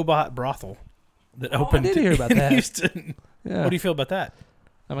a robot brothel that I opened did hear about in that. Houston. Yeah. What do you feel about that?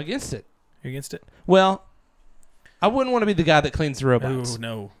 I'm against it. You're against it? Well, I wouldn't want to be the guy that cleans the robots. Oh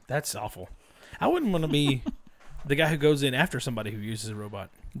no, that's awful. I wouldn't want to be the guy who goes in after somebody who uses a robot.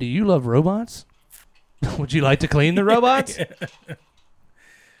 Do you love robots? Would you like to clean the robots?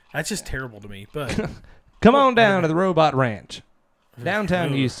 That's just terrible to me. But Come on down to the Robot Ranch, downtown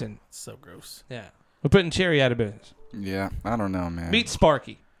Ugh, Houston. it's so gross. Yeah, we're putting Cherry out of business. Yeah, I don't know, man. Meet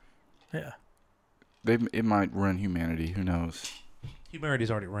Sparky. Yeah. It might run humanity. Who knows?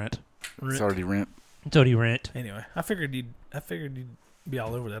 Humanity's already rent. It's already rent. It's already rent. Anyway, I figured you'd be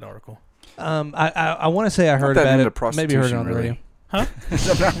all over that article. I want to say I heard that about into it. Maybe heard it on the prostitution, radio. Huh?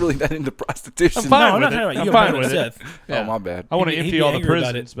 I'm not really that into prostitution. I'm fine No, I'm with not it. talking about I'm you. fine I'm talking with about it. Seth. Yeah. Oh, my bad. I want to He'd empty be all the angry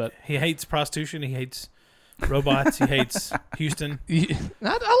about prisons, it. but He hates prostitution. He hates robots. He hates Houston.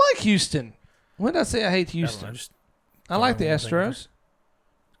 I like Houston. When did I say I hate I don't know, Houston? just I like the I don't know. Astros.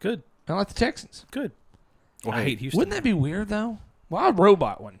 good. I like the Texans. Good. Well, I hey, hate Houston. Wouldn't that be weird though? Well, I'd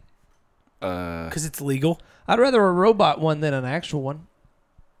robot one. Because it's legal. I'd rather a robot one than an actual one.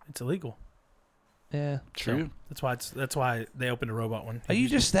 It's illegal. Yeah. True. That's why they opened a robot one. Are you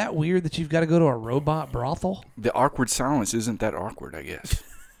just that weird that you've got to go to a robot brothel? The awkward silence isn't that awkward, I guess.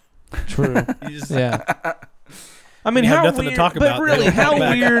 True. You just- Yeah. I mean, You have how nothing to weird? talk But about, really, then how come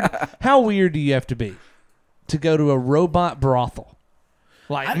back. weird? How weird do you have to be to go to a robot brothel?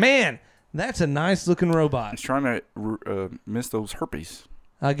 Like, man, that's a nice looking robot. He's trying to miss those herpes.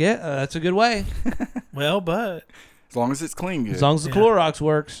 I get that's a good way Well, but As long as it's clean, good. as long as the Yeah. Clorox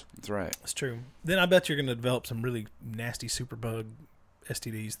works. That's right. it's true. Then I bet you're going to develop some really nasty superbug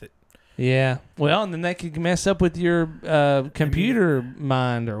STDs that. Yeah. Well, and then that could mess up with your computer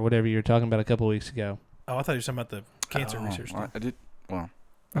mind or whatever you were talking about a couple weeks ago. Oh, I thought you were talking about the cancer research. I Stuff. did. Well,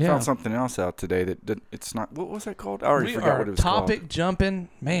 I Yeah. found something else out today that it's not. What was that called? I already We forgot are what it was topic called. jumping,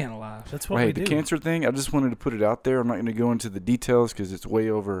 man alive. That's what Well, we hey, do. the cancer thing. I just wanted to put it out there. I'm not going to go into the details because it's way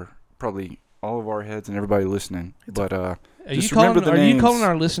over probably all of our heads and everybody listening. But Are just you calling? remember the Are you names. calling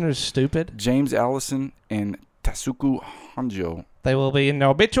our listeners stupid? James Allison and Tasuku Hanjo. They will be in the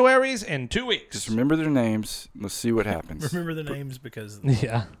obituaries in 2 weeks. Just remember their names. Let's see what happens. Remember the names because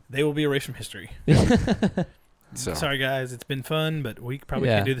Yeah. they will be erased from history. So Sorry, guys. It's been fun, but we probably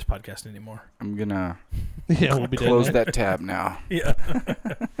Yeah. can't do this podcast anymore. I'm gonna Yeah, we'll be doing close that. that tab now. Yeah.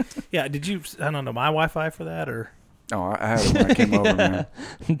 Yeah. Did you? I don't know. My Wi-Fi for that or? Oh, I had it when I came over, man.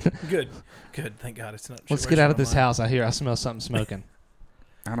 Good. Good. Thank God it's not. Let's get out of this house. I smell something smoking.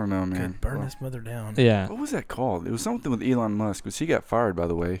 I don't know, man. Good. Burn Well, this mother down. Yeah. What was that called? It was something with Elon Musk. Was he got fired, by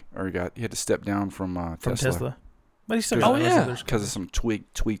the way, or he had to step down from From Tesla. But he's still Oh, got those yeah. others. because of some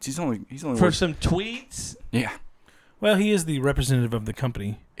tweets. He's only For worked- some tweets. yeah. Well, he is the representative of the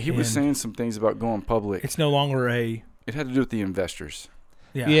company. He was and saying some things about going public. it's no longer a. It had to do with the investors.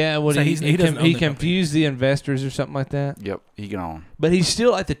 Yeah. What So he he doesn't own he the confused the investors or something like that. Yep, he gone. But he's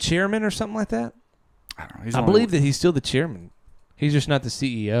still like the chairman or something like that. I don't know. He's I only- believe that he's still the chairman. He's just not the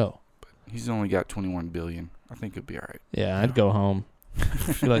CEO. he's only got 21 billion. I think he'll be all right. Yeah, I'd go home.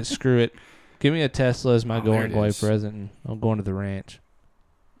 Be like, screw it. Give me a Tesla as my Oh, there going it away is. present, and I'm going to the ranch.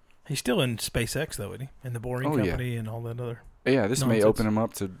 He's still in SpaceX though, isn't he? And the Boring Oh, yeah. Company and all that other. Yeah, this may nonsense. open him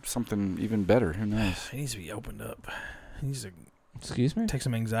up to something even better. Who knows? He needs to be opened up. He needs to Excuse me? take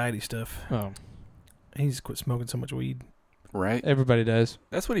some anxiety stuff. Oh, He needs to quit smoking so much weed. Right? everybody does.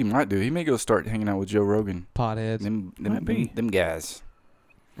 That's what he might do. He may go start hanging out with Joe Rogan. Potheads. Might be. Them guys.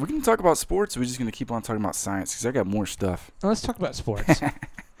 We're going to talk about sports. Or we're just going to keep on talking about science because I got more stuff. Let's talk about sports.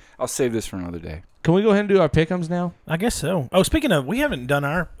 I'll save this for another day. Can we go ahead and do our pick'ems now? I guess so. Oh, speaking of, we haven't done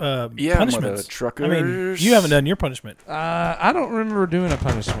our Yeah, punishments. truckers. I mean, you haven't done your punishment. I don't remember doing a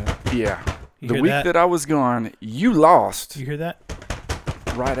punishment. Yeah. You The hear week that? that I was gone, you lost You hear that?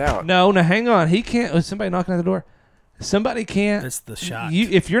 right out. No, hang on. He can't. Was somebody knocking at the door? Somebody can't. That's the shot.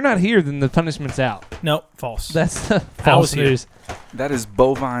 If you're not here, then the punishment's out. No, false. That's I false was here. news. That is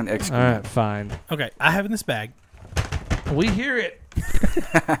bovine All excrement. right, fine. Okay, I have in this bag. We hear it.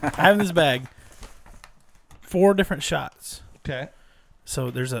 I have in this bag 4 different shots. Okay.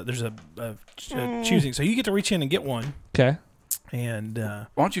 So there's a choosing. So you get to reach in and get one. Okay. And Why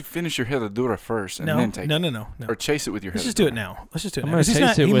don't you finish your Herradura first and then take it? no. Or chase it with your Let's Herradura. just do it now. Let's just do it I'm now. going 'Cause to he's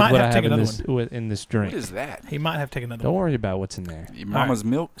taste not- it he with might what I have to have take in another this, one. in this drink. What is that? He might have to take another Don't one. worry about what's in there. Your mama's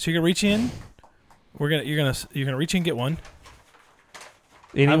milk? So you're gonna reach in. You're gonna reach in and get one.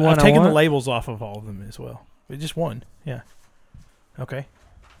 Anyone I've I taken the want? labels off of all of them as well. But just one. Yeah. Okay.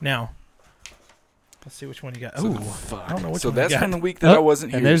 Now, let's see which one you got. So Oh, fuck. I don't know which So one that's you got. from the week that I Oh,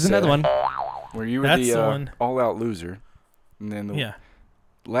 wasn't here. and there's Seth, another one. where you were That's the the one. all-out loser. And then the Yeah.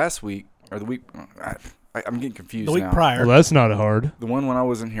 last week, or the week, I'm getting confused The week now. prior. Well, that's not hard. The one when I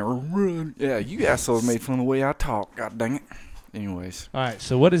wasn't here. Yeah, you assholes made fun of the way I talk. God dang it. Anyways, All right,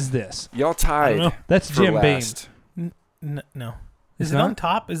 so what is this? y'all I tied don't know. That's for Jim Beam. last. No. It's Is it not? on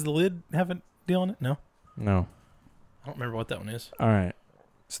top? Is the lid have a deal on it? No. No. I don't remember what that one is. All right.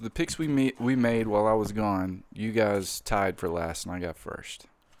 So the picks we made while I was gone, you guys tied for last, and I got first.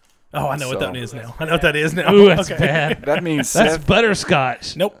 Oh, I know what that So- is now. I know what that is now. Ooh, that's Okay. bad. That means That's Seth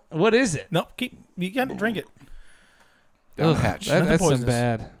butterscotch. Nope. What is it? Nope. You got to drink it. down the Ugh, hatch. Nothing that's some poisonous.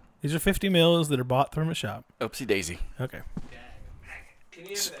 bad. These are 50 mils that are bought from a shop. Oopsie daisy. Okay. Can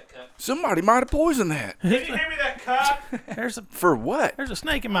you have that cup? Somebody might have poisoned that. Can you hand me that cup? There's a For what?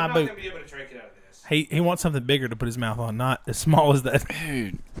 snake in my I'm not boot. going to be able to drink it out of this. He wants something bigger to put his mouth on, not as small as that.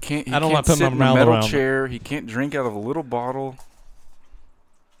 Dude, he I don't can't like putting sit my in a mouth metal around it. chair. He can't drink out of a little bottle.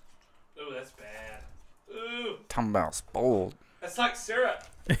 Ooh, that's bad. Ooh, Talking about spoiled. that's like syrup.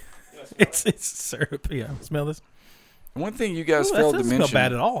 It's syrup. Yeah. Smell this. One thing you guys Ooh, that failed to doesn't smell mention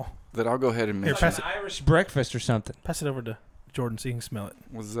bad at all. that I'll go ahead and Here, mention pass An Irish breakfast or something. Pass it over to Jordan so you can smell it.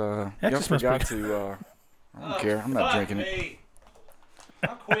 was Actually y'all smells forgot pretty to I don't care. I'm not drinking it. it.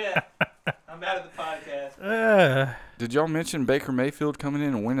 I'll quit. I'm out of the podcast. Did y'all mention Baker Mayfield coming in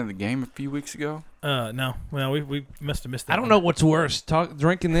and winning the game a few weeks ago? No. Well, we must have missed that. I don't know what's worse,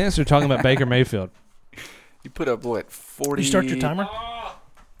 drinking this or talking about Baker Mayfield. He put up what 40? You start your timer.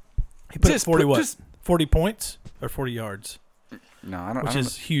 He put up Just 40 put- what? just- 40 points or 40 yards, No, I don't. which I don't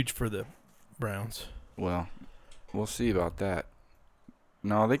is huge for the Browns. well, we'll see about that.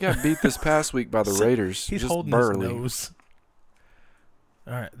 No, they got beat this past week by the Raiders. He's just holding barely. his nose.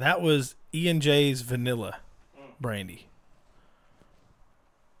 All right, that was E&J's vanilla brandy.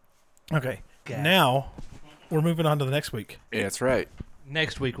 Okay, now we're moving on to the next week. Yeah, that's right.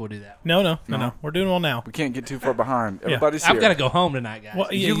 Next week we'll do that. No. No. We're doing one now. We can't get too far behind. Everybody's I've here. got to go home tonight, guys.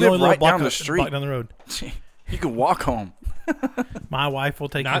 Well, You yeah, live only live right a block down the up- street. block down the road. You can walk home. My wife will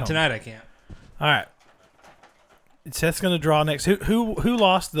take you Not home. tonight, I can't. All right. Seth's going to draw next. Who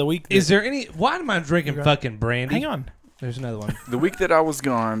lost the week? Is there any? Why am I drinking Okay. fucking brandy? Hang on. There's another one. The week that I was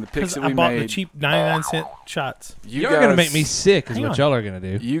gone, the picks Because that I we bought made. the cheap 99-cent shots. you You're guys, gonna make me sick, is Hang what on. y'all are gonna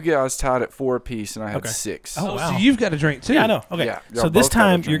do. You guys tied at 4 apiece, and I had Okay. 6. Oh, wow. So you've got to drink too. Yeah, I know. Okay. Yeah, y'all so this both gotta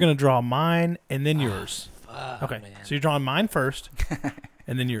time drink. you're going to draw mine and then yours. Okay. man. So you're drawing mine first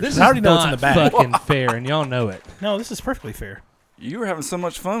and then yours. This 'Cause is I already know what's in not the bag. fucking fair, and y'all know it. No, this is perfectly fair. You were having so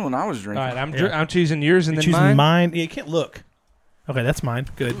much fun when I was All drinking. right, I'm Yeah. I'm choosing yours and You're then choosing mine. Yeah, you can't look. Okay, that's mine.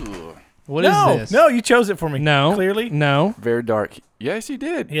 Good. Ooh, What is no, this? No, you chose it for me. No. Clearly? No. very dark. Yes, you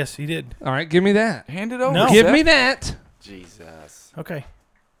did. Yes, he did. All right, give me that. Hand it over. No. Give Seth. me that. Jesus. Okay.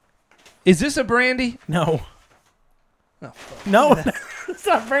 Is this a brandy? No. Oh, No, it's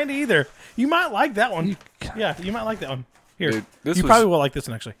not brandy either. You might like that one. You- Yeah, you might like that one. Here. Dude, this you was- probably will like this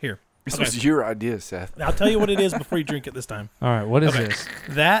one, actually. Here. This Okay. was your idea, Seth. I'll tell you what it is before you drink it this time. All right, what is Okay. this?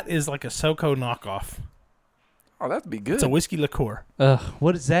 That is like a SoCo knockoff. Oh, that'd be good. It's a whiskey liqueur.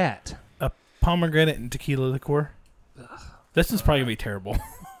 What is that? Pomegranate and tequila liqueur. This one's probably going to be terrible.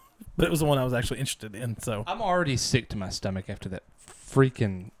 But it was the one I was actually interested in, so. I'm already sick to my stomach after that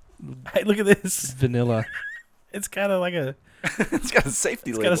freaking Hey, look at this. vanilla. It's kind of like a... It's got a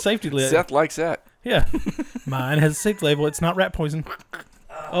safety It's label. got a safety lid. Seth likes that. Yeah. Mine has a safe label. It's not rat poison.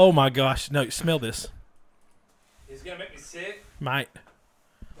 Oh my gosh. No, smell this. It's gonna make me sick. Might.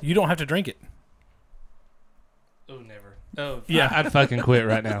 You don't have to drink it. Oh, never. Oh, Yeah. I'd fucking quit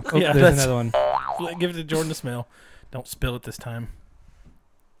right now. Oh, Yeah, there's that's- another one. Give it to Jordan to smell. Don't spill it this time.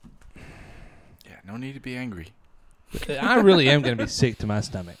 Yeah, no need to be angry. I really am gonna be sick to my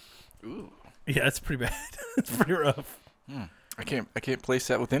stomach. Ooh. Yeah, it's pretty bad. It's pretty rough. I can't place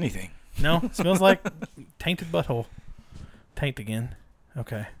that with anything. No, it smells like tainted butthole. Taint again.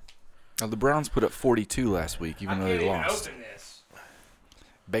 Okay. Now, the Browns put up 42 last week, even though they lost. this.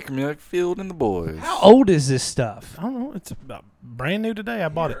 Baker Mayfield and the boys. How old is this stuff? I don't know. It's about brand new today. I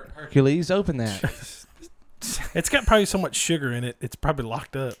bought it. Hercules, open that. It's got probably so much sugar in it. It's probably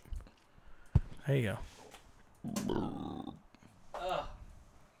locked up. There you go. All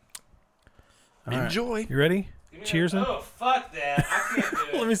right. Enjoy. You ready? Cheers. Oh, fuck that. I can't do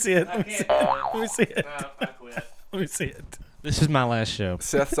it. Let me see it. I Let me see can't it. do it. Let me see it. No, I quit. Let me see it. This is my last show.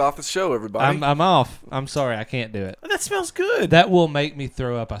 Seth's off the show, everybody. I'm off. I'm sorry. I can't do it. Oh, that smells good. That will make me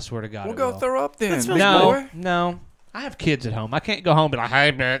throw up. I swear to God. We'll it go will. throw up then. That smells big No, boy. no. I have kids at home. I can't go home and be like,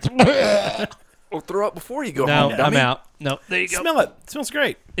 hey, bitch. We'll throw up before you go No, home, I'm dummy. out. No, there you go. Smell it. It smells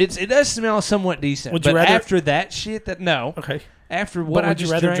great. It does smell somewhat decent. Would but you rather- after that shit, no. Okay. After But what I would you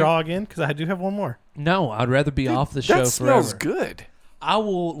just rather drank, draw again? Because I do have one more. no, I'd rather be off the show That smells forever. good. I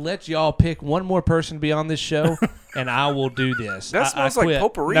will let y'all pick one more person to be on this show, and I will do this. That I smells like quit.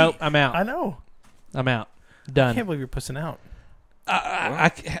 potpourri. Nope, I'm out. I know. I'm out. I Done. can't believe you're pussing out.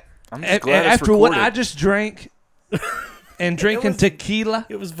 I I'm just glad it's after what recorded. I just drank and drinking was- tequila.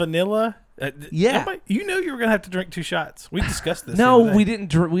 It was vanilla. Yeah. You knew you were gonna have to drink 2 shots. We discussed this. No, the other day. we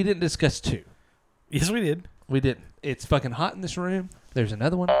didn't. We didn't discuss 2. Yes, we did. We didn't. It's fucking hot in this room. There's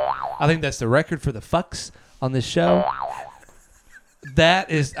another one. I think that's the record for the fucks on this show. That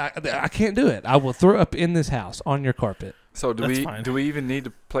is, I can't do it. I will throw up in this house on your carpet. So That's fine. do we even need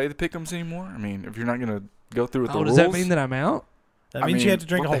to play the pick'ems anymore? I mean, if you're not gonna go through with the Oh, rules, does that mean that I'm out? That I means mean, you have to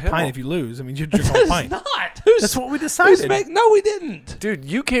drink a what whole the pint hell? if you lose. I mean, you drink a That whole is pint. not. That's what we decided. No, we didn't. dude,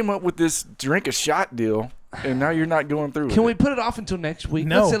 you came up with this drink a shot deal, and now you're not going through with Can we it. put it off until next week?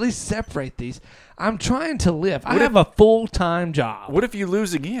 No. Let's at least separate these. I'm trying to live. I What have a full-time job. What if you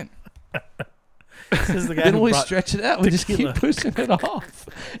lose again? This is the guy Then who we brought- stretch it out. We just keep tequila. pushing it off.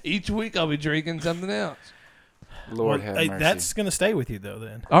 Each week I'll be drinking something else. Lord Well, have hey, mercy. that's gonna stay with you though.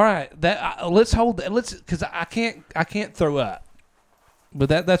 Then All right, let's hold that. Let's because I can't throw up. But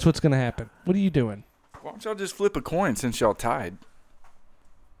that's what's gonna happen. What are you doing? Why don't y'all just flip a coin since y'all tied?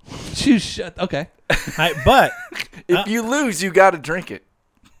 You shut. Okay. but If you lose, you got to drink it.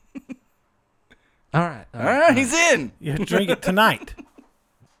 All right. All right, he's in. you have to drink it tonight.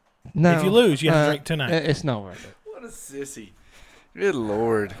 No. If you lose, you have to drink tonight. It's not worth it. What a sissy. Good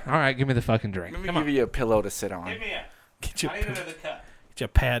Lord. All right, give me the fucking drink. Let me give you a pillow to sit on. Get your, another cup. get your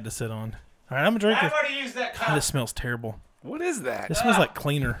pad to sit on. All right, I'm gonna drink it. already used that God, this smells terrible. What is that? This smells like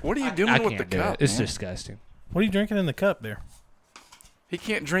cleaner. What are you doing I with can't the do cup, it. It's man? disgusting. What are you drinking in the cup there? He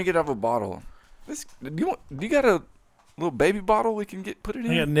can't drink it out of a bottle. Do you got a little baby bottle we can put it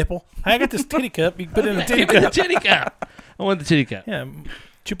in? I got a nipple. Hey, I got this titty cup. You can put it in a titty Give me the cup. titty cup. I want the titty cup. Yeah,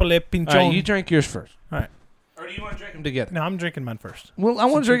 chupale pinchon. All right, you drink yours first. All right. Or do you want to drink them together? No, I'm drinking mine first. Well, I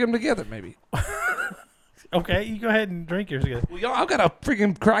want to drink them together, maybe. Okay, you go ahead and drink yours together. Well, y'all, I've got to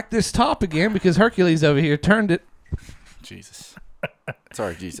freaking crack this top again because Hercules over here turned it. Jesus.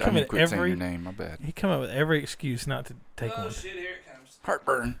 Sorry, Jesus. I Come didn't in quit saying every- your name. My bad. He come up with every excuse not to take one. shit, here it comes.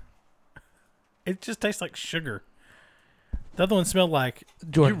 Heartburn. It just tastes like sugar. The other one smelled like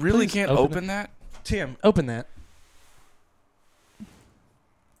Jordan, You really please can't open open that? it. Tim, open that.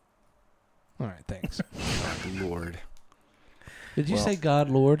 All right, thanks. Good Lord. Did you Well- say God,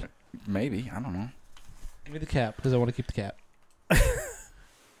 Lord? Maybe. I don't know. Give me the cap because I want to keep the cap.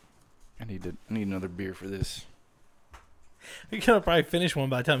 I need another beer for this. you're gonna probably finish one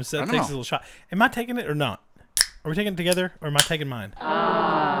by the time Seth I takes a know. little shot. Am I taking it or not? Are we taking it together or am I taking mine?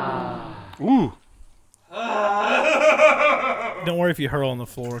 Ooh. Don't worry if you hurl on the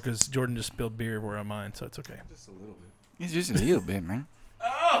floor because Jordan just spilled beer where I'm mine, so it's okay. It's just a little bit, man.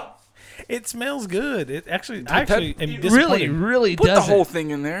 It smells good. It actually, That- I actually am It disappointed. really Put does. the whole thing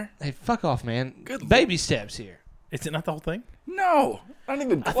in there. Hey, fuck off, man. Good Baby steps here. Is it not the whole thing? No. Not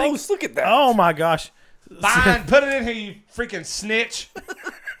even close. Look at that. Oh my gosh! Fine, put it in here, you freaking snitch.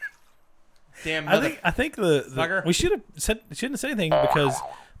 Damn mother. I think Fucker. we shouldn't have said anything because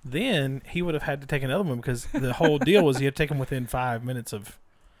then he would have had to take another one because the whole deal was he had to take them within 5 minutes of.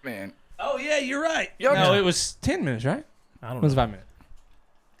 Man. Oh, yeah, you're right. Y'all No, just- it was 10 minutes, right? I don't It was know. 5 minutes.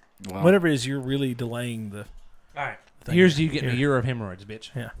 Wow. Whatever it is, you're really delaying the. All right. thing. Here's you getting Here. a year of hemorrhoids, bitch.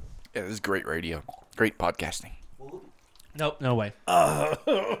 Yeah. Yeah, this is great radio. Great podcasting. Nope, no way.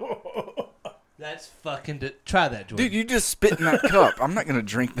 That's fucking... Try that, Jordan. Dude, you just spit in that cup. I'm not going to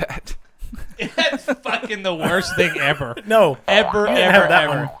drink that. That's fucking the worst thing ever. No. Ever, You didn't ever, have that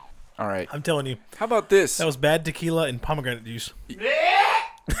ever. one. All right. I'm telling you. How about this? That was bad tequila and pomegranate juice.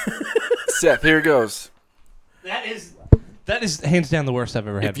 Seth, here it goes. That is hands down the worst I've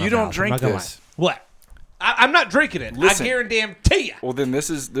ever had. If you don't drink this... What? I'm not drinking it. Listen. I guarantee you. Well, then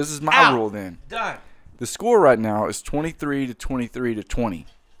this is my Out. rule then. Done. The score right now is 23 to 23 to 20.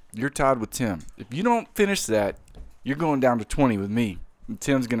 You're tied with Tim. If you don't finish that, you're going down to 20 with me. And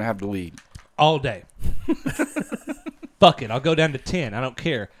Tim's going to have the lead. All day. Fuck it. I'll go down to 10. I don't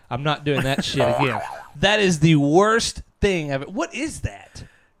care. I'm not doing that shit again. That is the worst thing ever. What is that?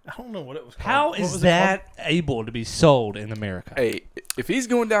 I don't know what it was called. How What is was that able to be sold in America? Hey, if he's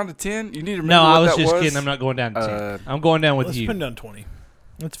going down to 10, you need to remember No, what I was that just was. kidding. I'm not going down to 10. I'm going down with Let's you. put it down 20.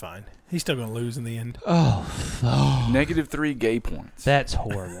 That's fine. He's still going to lose in the end. -3 gay points. That's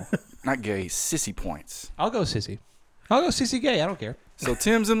horrible. Not gay, sissy points. I'll go sissy. I'll go sissy gay. I don't care. So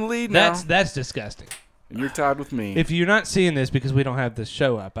Tim's in the lead now, That's disgusting. and you're tied with me. If you're not seeing this because we don't have this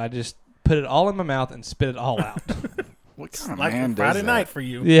show up, I just put it all in my mouth and spit it all out. what kind of Like man a does Friday that? night for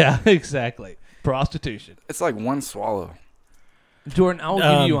you. Yeah, exactly. Prostitution. It's like one swallow. Jordan, I will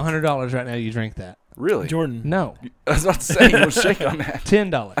give you $100 right now. You drink that. Really? Jordan. No, I was about to say, you'll shake on that.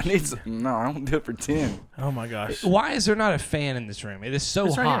 $10. I need some. No, I don't do it for 10. Oh, my gosh. Why is there not a fan in this room? It is so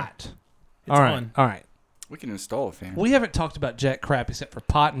It's right hot. It's all right, on. all right. We can install a fan. We haven't talked about jack crap except for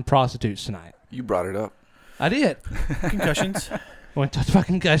pot and prostitutes tonight. You brought it up. I did. Concussions. We talked about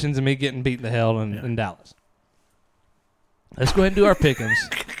concussions and me getting beaten to hell in Dallas. Let's go ahead and do our pick'ems.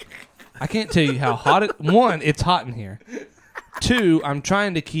 I can't tell you how hot it. One, it's hot in here. Two, I'm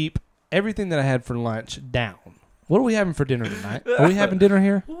trying to keep everything that I had for lunch down. What are we having for dinner tonight? Are we having dinner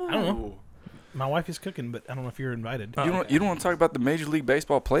here? I don't know. My wife is cooking, but I don't know if you're invited. You don't want to talk about the Major League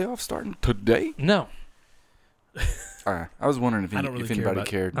Baseball playoffs starting today? No. All right. I was wondering if, I don't really if care anybody about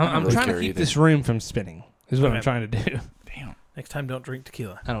it. cared. I'm really trying to care keep either. this room from spinning. Is what I'm Okay. trying to do. Damn. Next time, don't drink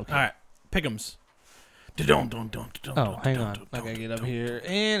tequila. I don't care. All right. Pick'ems. Oh, hang on. I gotta get up here.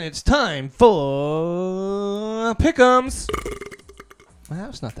 And it's time for Pick'ems. Well,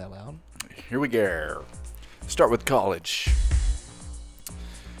 that's not that loud. Here we go. Start with college.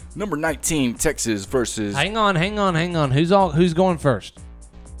 Number 19, Texas versus... Hang on. Who's going first?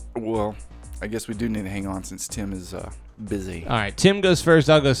 Well, I guess we do need to hang on since Tim is busy. All right, Tim goes first.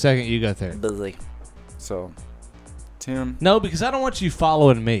 I'll go second. You go third. Busy. So, Tim... No, because I don't want you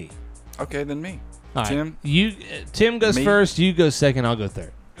following me. Okay, then me. All right. Tim? Tim goes Me? first. You go second. I'll go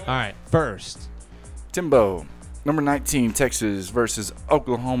third. All right, first. Timbo. Number 19, Texas versus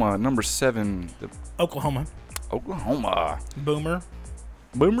Oklahoma. Number 7, Oklahoma. Oklahoma. Boomer.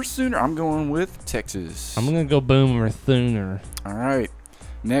 Boomer Sooner. I'm going with Texas. I'm gonna go Boomer Thooner. All right.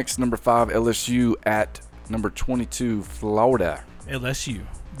 Next, number 5, LSU at number 22, Florida. LSU.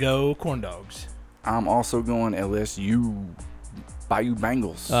 Go Corn Dogs. I'm also going LSU. Bayou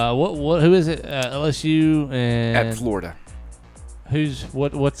Bengals Who is it? LSU and at Florida.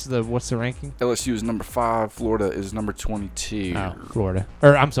 What's the ranking? LSU is number 5. Florida is number 22. Oh, Florida.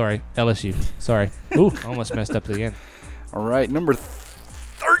 Or I'm sorry, LSU. Sorry. Ooh, almost messed up again. All right, number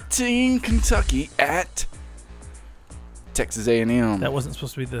 13, Kentucky at Texas A&M. That wasn't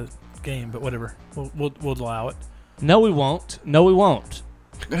supposed to be the game, but whatever. We'll allow it. No, we won't.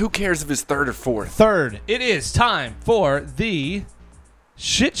 Who cares if it's third or fourth? Third, it is time for the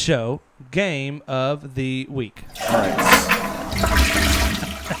shit show game of the week. All right.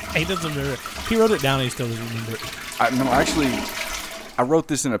 He doesn't remember it. He wrote it down and he still doesn't remember it. I wrote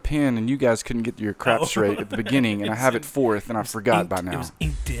this in a pen, and you guys couldn't get your crap straight at the beginning, and I have it fourth, and I forgot by now. It was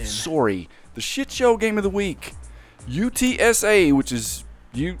inked in. Sorry. The shit show game of the week. UTSA, which is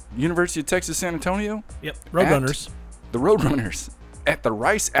University of Texas San Antonio. Yep. Roadrunners. The Roadrunners at the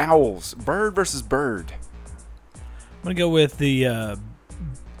Rice Owls. Bird versus Bird. I'm going to go with the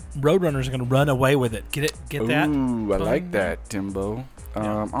Roadrunners are going to run away with it. Get it? Get that? Ooh, I like that, Timbo.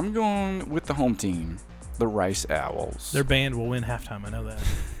 I'm going with the home team, the Rice Owls. Their band will win halftime. I know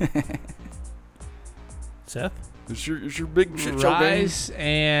that. Seth? It's your big shit show game. Rice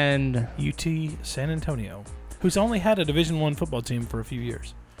and UT San Antonio, who's only had a Division I football team for a few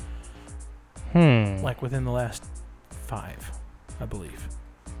years. Like within the last 5, I believe.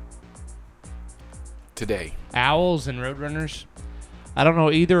 Today. Owls and Roadrunners. I don't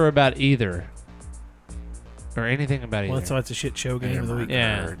know either about either. Or anything about either. Well, so it's a shit show game of the week.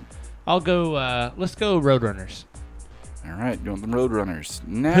 Yeah. I'll go, let's go Roadrunners. All right, going with the Roadrunners.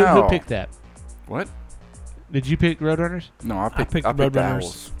 Now. Who picked that? What? Did you pick Roadrunners? No, I picked the the Roadrunners,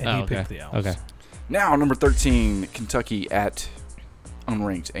 Owls. and he picked the Owls. Okay. Now, number 13, Kentucky at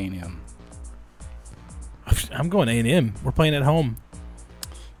unranked A&M. I'm going A&M. We're playing at home.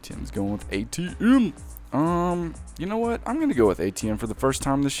 Tim's going with ATM. You know what? I'm going to go with ATM for the first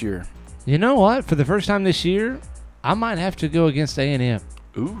time this year. You know what? For the first time this year, I might have to go against A&M.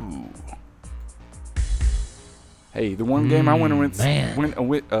 Ooh. Hey, the one game I went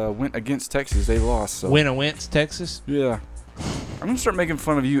against Texas, they lost. So. Win against Texas? Yeah. I'm going to start making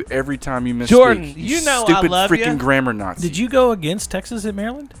fun of you every time you misspeak. Jordan, you know I love stupid freaking you. grammar Nazi. Did you go against Texas at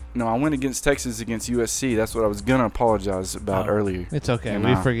Maryland? No, I went against Texas against USC. That's what I was going to apologize about earlier. It's okay. And,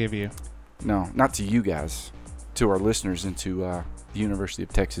 We forgive you. No, not to you guys. To our listeners and to the University of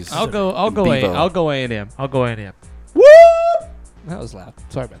Texas. I'll go Bevo. I'll go A&M. I'll go A&M. Woo! That was loud.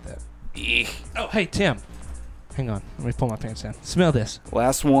 Sorry about that. Oh, hey, Tim. Hang on. Let me pull my pants down. Smell this.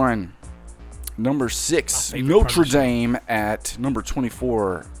 Last one. Number 6, favorite Notre part of the show. Dame at number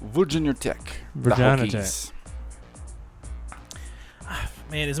 24, Virginia Tech. Virginia the Hokies.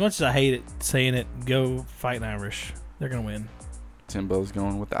 Man, as much as I hate it saying it, go Fighting Irish. They're going to win. Timbo's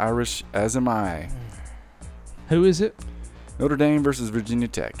going with the Irish, as am I. Who is it? Notre Dame versus Virginia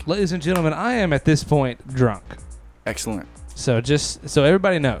Tech. Ladies and gentlemen, I am at this point drunk. Excellent. So just so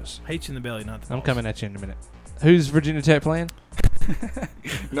everybody knows, Hate you in the belly, not the I'm balls. coming at you in a minute. Who's Virginia Tech playing?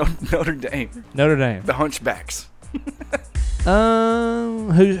 Notre Dame. Notre Dame. The Hunchbacks.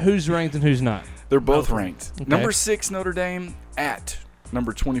 Who's ranked and who's not? They're both ranked. Okay. Number 6, Notre Dame at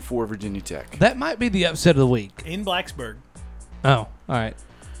number 24, Virginia Tech. That might be the upset of the week. In Blacksburg. Oh, all right.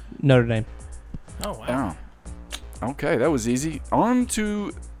 Notre Dame. Oh, wow. Oh. Okay, that was easy. On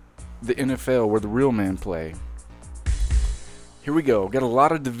to the NFL where the real men play. Here we go. Got a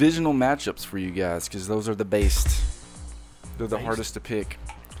lot of divisional matchups for you guys because those are the best. They're the hardest to pick.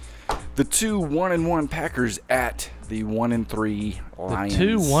 The 2 1-1 Packers at the 1-3 Lions. The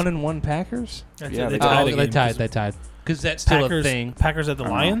 2 1-1 Packers? That's Yeah, it. they tied Oh, again they tied. Because that's still a thing. Packers at the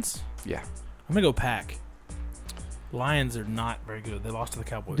Lions? Yeah. I'm going to go Pack. Lions are not very good. They lost to the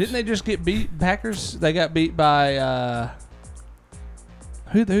Cowboys. Didn't they just get beat? Packers? They got beat by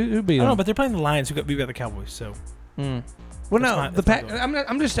who beat I them? don't know, but they're playing the Lions who got beat by the Cowboys, so. Well, That's no, fine, the that's Pack. fine.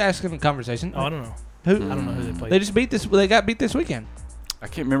 I'm just asking a conversation. Oh, I don't know. Who? I don't know who they played. They just beat this. They got beat this weekend. I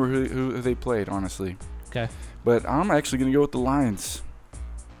can't remember who they played, honestly. Okay. But I'm actually going to go with the Lions.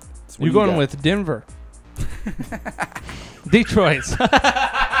 So what You're do you going got? with Denver. Detroit.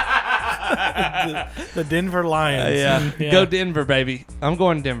 the Denver Lions. Yeah. Go Denver, baby. I'm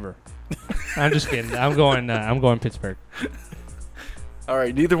going Denver. I'm just kidding. I'm going Pittsburgh. All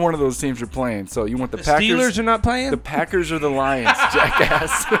right, neither one of those teams are playing. So you want the The Packers? Steelers are not playing? The Packers or the Lions,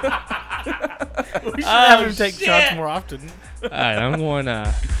 jackass. We should have him take shots more often. All right, I'm going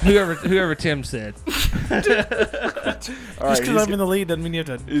whoever Tim said. All right, Just because I'm in the lead doesn't mean you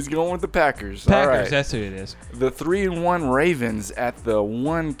have to. he's going with the Packers. Packers, All right. that's who it is. The 3-1 Ravens at the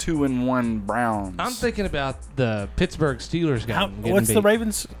 1-2-1 Browns. I'm thinking about the Pittsburgh Steelers getting What's beat. the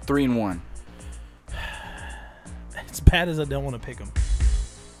Ravens? 3-1. As bad as I don't want to pick them.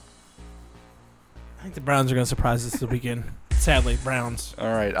 I think the Browns are going to surprise us this weekend. Sadly, Browns.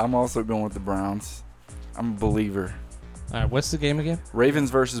 All right, I'm also going with the Browns. I'm a believer. All right, what's the game again? Ravens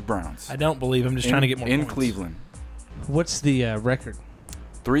versus Browns. I don't believe. I'm just trying to get more in points. Cleveland. What's the record?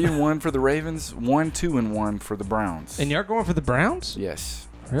 3-1 for the Ravens, 1-2-1 for the Browns. And you're going for the Browns? Yes,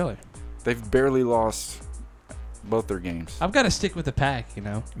 Really? they've barely lost both their games. I've got to stick with the Pack, you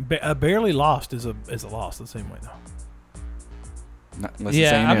know. Barely lost is a loss the same way though. Not, unless it's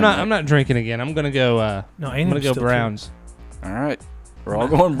Yeah, A&M, I'm not drinking again. I'm gonna go. No, I'm gonna go Browns. All right, we're all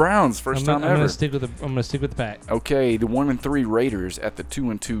going Browns. 1st I'm time gonna ever. stick with the. I'm gonna stick with the Pack. Okay, the 1-3 Raiders at the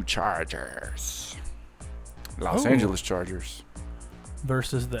 2-2 Chargers. Los Oh. Angeles Chargers.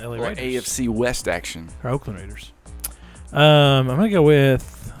 versus the LA Or Raiders. AFC West action. Or Oakland Raiders. I'm gonna go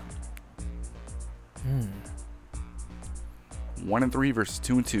with. 1-3 versus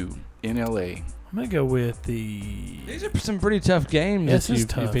 2-2 in LA. I'm gonna go with the. These are some pretty tough games This that is you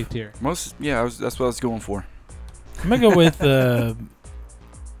tough. picked here. That's what I was going for. I'm gonna go with the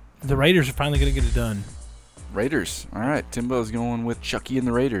Raiders are finally gonna get it done. Raiders. All right, Timbo's going with Chucky and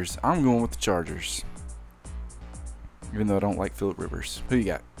the Raiders. I'm going with the Chargers. Even though I don't like Phillip Rivers. Who you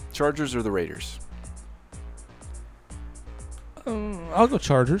got? Chargers or the Raiders? I'll go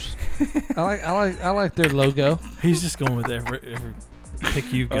Chargers. I like their logo. He's just going with every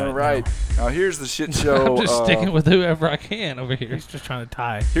pick you've got. All right. Now here's the shit show. I'm just sticking with whoever I can over here. He's just trying to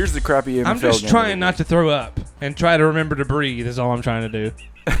tie. Here's the crappy NFL I'm just game trying of not to throw up and try to remember to breathe. Is all I'm trying to do.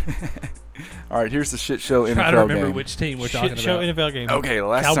 All right, here's the shit show Try NFL to remember game. which team we're talking Shit show about. NFL game. Okay,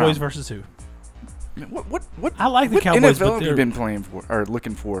 last Cowboys time. versus who? Man, what? I like the what Cowboys, NFL but have you they're- been playing for or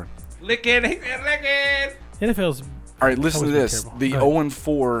looking for? Licking. NFL's. All right, listen to Cowboys this: been the terrible.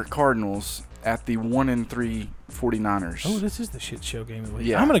 0-4 Cardinals at the 1-3 49ers. Oh, this is the shit show game of the week.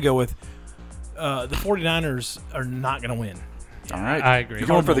 Yeah. I'm going to go with the 49ers are not going to win. All right, I agree. You're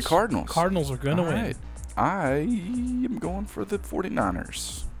going for the Cardinals. Cardinals are going to All win. right. I am going for the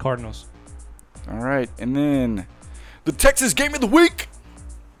 49ers. Cardinals. All right, and then the Texas game of the week: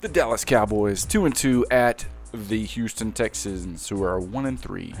 the Dallas Cowboys 2-2 at the Houston Texans, who are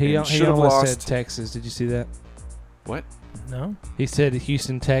 1-3. He and should have almost lost. said Texas. Did you see that? What? No? He said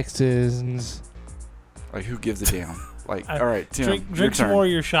Houston Texans. Like, who gives a damn? Like, I- all right, Tim, Drink your some turn. more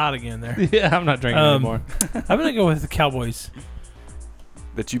of your shot again there. Yeah, I'm not drinking anymore. I'm going to go with the Cowboys.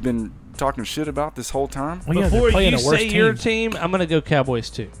 That you've been talking shit about this whole time. Well, yeah, they're Before playing you a worse say team. your team, I'm gonna go Cowboys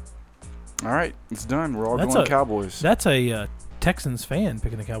too. All right, it's done. We're all That's going a- Cowboys. That's a Texans fan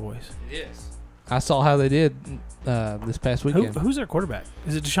picking the Cowboys. Yes. I saw how they did this past weekend. Who's their quarterback?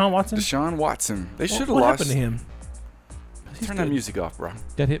 Is it Deshaun Watson? Deshaun Watson. They should have What lost. happened to him? Turn that music off, bro.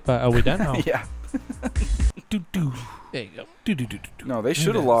 Got hit by. Are we done? Oh. Yeah. Do-do. There you go. Do-do-do-do-do. No, they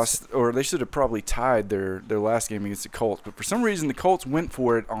should have lost, or they should have probably tied their last game against the Colts. But for some reason, the Colts went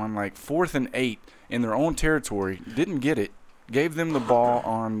for it on like 4th and 8 in their own territory. Didn't get it. Gave them the ball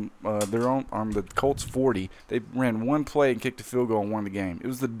on their own on the Colts 40. They ran one play and kicked a field goal and won the game. It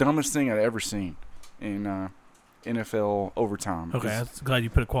was the dumbest thing I'd ever seen in NFL overtime. Okay, It I'm was- glad you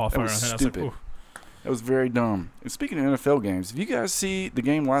put a qualifier on was that. stupid. I was like, It was very dumb. And speaking of NFL games, did you guys see the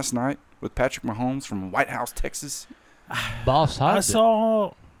game last night with Patrick Mahomes from White House, Texas? Boss I Hodge.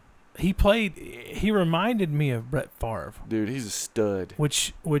 saw he played. He reminded me of Brett Favre, Dude, he's a stud.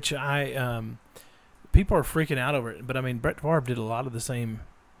 which I people are freaking out over it. But I mean, Brett Favre did a lot of the same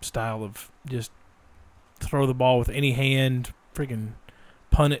style of just throw the ball with any hand, freaking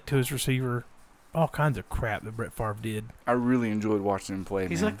punt it to his receiver, all kinds of crap that Brett Favre did. I really enjoyed watching him play.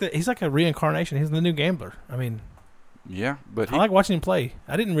 He's man. he's like a reincarnation. He's the new gambler. I mean, Yeah, but I like watching him play.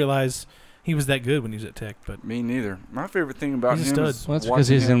 I didn't realize he was that good when he was at Tech, but me neither. My favorite thing about He's a him stud. is Well, that's because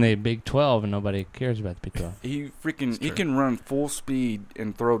watching he's in him. the Big 12 and nobody cares about the Big 12. He can run full speed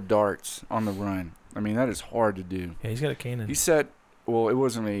and throw darts on the run. I mean, that is hard to do. yeah, he's got a cannon. He set, well, it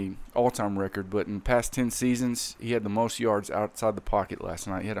wasn't a all-time record, but in the past 10 seasons, he had the most yards outside the pocket last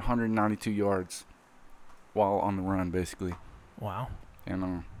night. He had 192 yards while on the run, basically. Wow.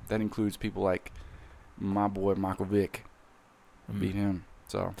 And that includes people like my boy Michael Vick beat him.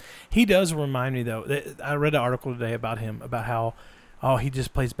 So He does remind me, though. I read an article today about him, about how, he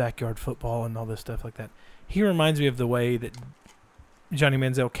just plays backyard football and all this stuff like that. He reminds me of the way that Johnny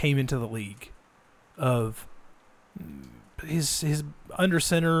Manziel came into the league. Of his under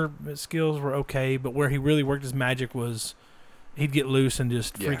center skills were okay, but where he really worked his magic was he'd get loose and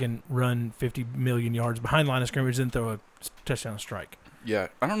just Yeah. freaking run 50 million yards behind line of scrimmage and throw a touchdown strike. yeah,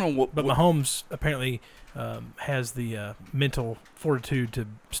 I don't know what. But Mahomes apparently has the mental fortitude to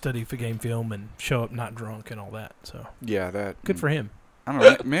study for game film and show up not drunk and all that. So yeah, that good for him. I don't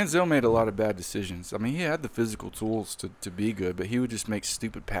know. Manziel made a lot of bad decisions. I mean, he had the physical tools to be good, but he would just make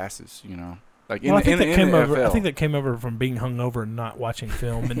stupid passes. You know, like Well, I think in that came the over. NFL. I think that came over from being hungover and not watching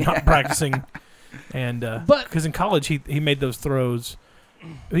film and not practicing. And But- because in college he made those throws.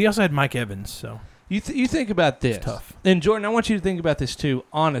 He also had Mike Evans, so You think about this. it's tough. And Jordan, I want you to think about this too,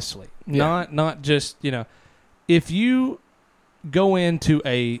 honestly. Yeah. Not just, if you go into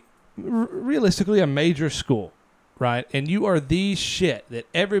realistically a major school, right? And you are the shit that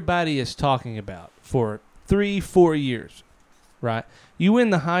everybody is talking about for 3-4 years, right? You win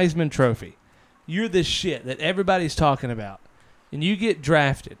the Heisman Trophy. You're the shit that everybody's talking about. And you get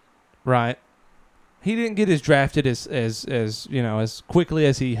drafted, right? He didn't get as drafted as quickly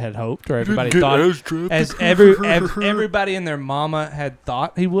as he had hoped, or everybody thought, as everybody and their mama had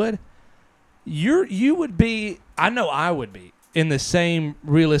thought he would. You would be, I know I would be, in the same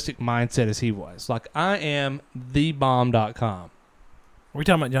realistic mindset as he was. Like, I am thebomb.com. Are we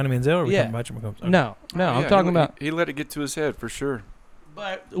talking about Johnny Manziel or are we Yeah. talking about Jim Mahomes? Okay. No, I'm talking about. He let it get to his head for sure.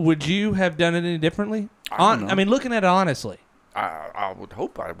 But would you have done it any differently? I don't know. I mean, looking at it honestly. I would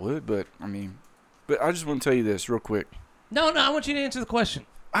hope I would, but I mean, but I just want to tell you this real quick. No, I want you to answer the question.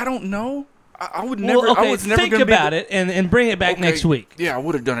 I don't know. I would Well, never. okay, I was never think gonna be about it and bring it back Okay, next week. Yeah, I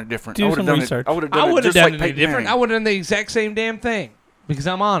would have done it different. Do I would have some done research. it. I would have I done it would have just done like it any Peyton different. I Manning. would have done the exact same damn thing because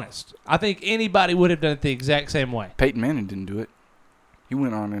I'm honest. I think anybody would have done it the exact same way. Peyton Manning didn't do it. He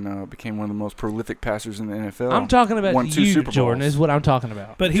went on and became one of the most prolific passers in the NFL. I'm talking about Won 2 you, Super Jordan, Bowls. is what I'm talking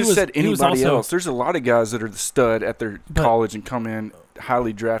about. But he just was said he was anybody also, else. There's a lot of guys that are the stud at their But- college and come in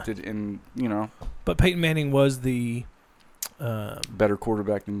highly drafted, and But Peyton Manning was the Better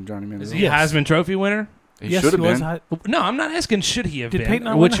quarterback than Johnny Manziel. Is he a Heisman Trophy winner? He should have been. No, I'm not asking should he have Did been. Peyton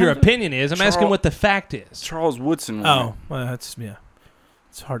not What win your the Heisman? opinion is. I'm asking what the fact is. Charles Woodson won. Oh, well, that's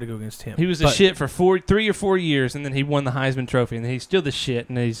it's hard to go against him. He was the shit for 3 or 4 years, and then he won the Heisman Trophy, and he's still the shit.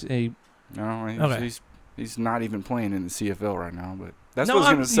 And he's not even playing in the CFL right now. But that's no, what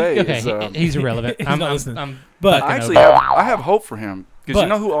I was going to say. Okay, is, he's irrelevant. He's I'm not listening. but I have hope for him because you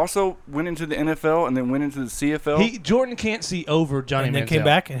know who also went into the NFL and then went into the CFL. Jordan can't see over Johnny and then Manziel. came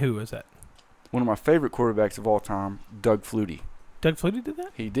back, and who was that? One of my favorite quarterbacks of all time, Doug Flutie. Doug Flutie did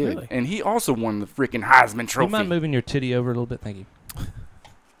that? He did. Really? And he also won the freaking Heisman Trophy. You mind moving your titty over a little bit? Thank you.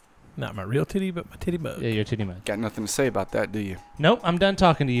 Not my real titty, but my titty mug. Yeah, your titty mug. Got nothing to say about that, do you? Nope, I'm done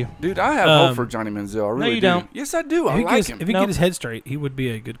talking to you. Dude, I have hope for Johnny Manziel. I really no, you do. don't. Yes, I do. I like him. If he get his head straight, he would be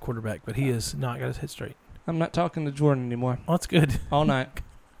a good quarterback, but he has not got his head straight. I'm not talking to Jordan anymore. Well, that's good. All night.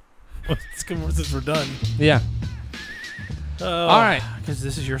 It's good since we're done. Yeah. All right. Because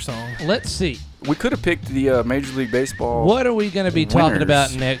this is your song. Let's see. We could have picked the Major League Baseball. What are we going to be talking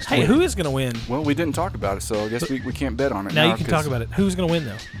about next Hey, week? who is going to win? Well, we didn't talk about it, so I guess we can't bet on it. Now you can talk about it. Who's going to win,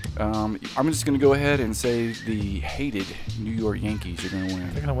 though? I'm just going to go ahead and say the hated New York Yankees are going to win.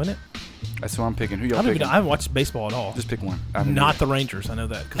 They're going to win it? That's who I'm picking. Who y'all I picking? haven't watched baseball at all. Just pick one. Not the Rangers. I know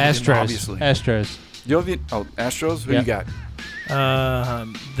that. Astros. Obviously. Astros. Astros? Who Yep. you got?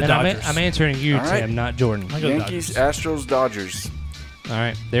 The Dodgers. I'm answering you, All right. Tim, not Jordan. I go Yankees, Dodgers. Astros, Dodgers. All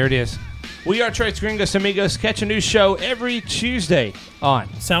right, there it is. We are Tres Gringos Amigos. Catch a new show every Tuesday on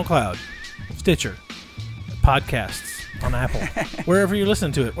SoundCloud, Stitcher, podcasts on Apple, wherever you're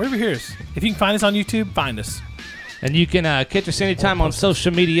listening to it, wherever you hear us. If you can find us on YouTube, find us. And you can catch us anytime on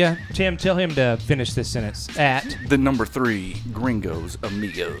social media. Tim, tell him to finish this sentence. At The number 3, Gringos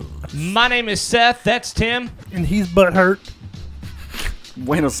Amigos. my name is Seth. That's Tim. And he's butthurt.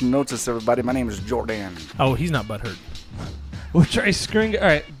 Buenos noches, everybody. My name is Jordan. Oh, he's not butthurt. We're Tres Gringos. All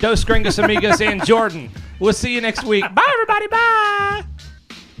right, Dos Gringos Amigos and Jordan. We'll see you next week. Bye, everybody. Bye.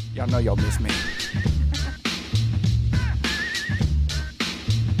 Y'all know y'all miss me.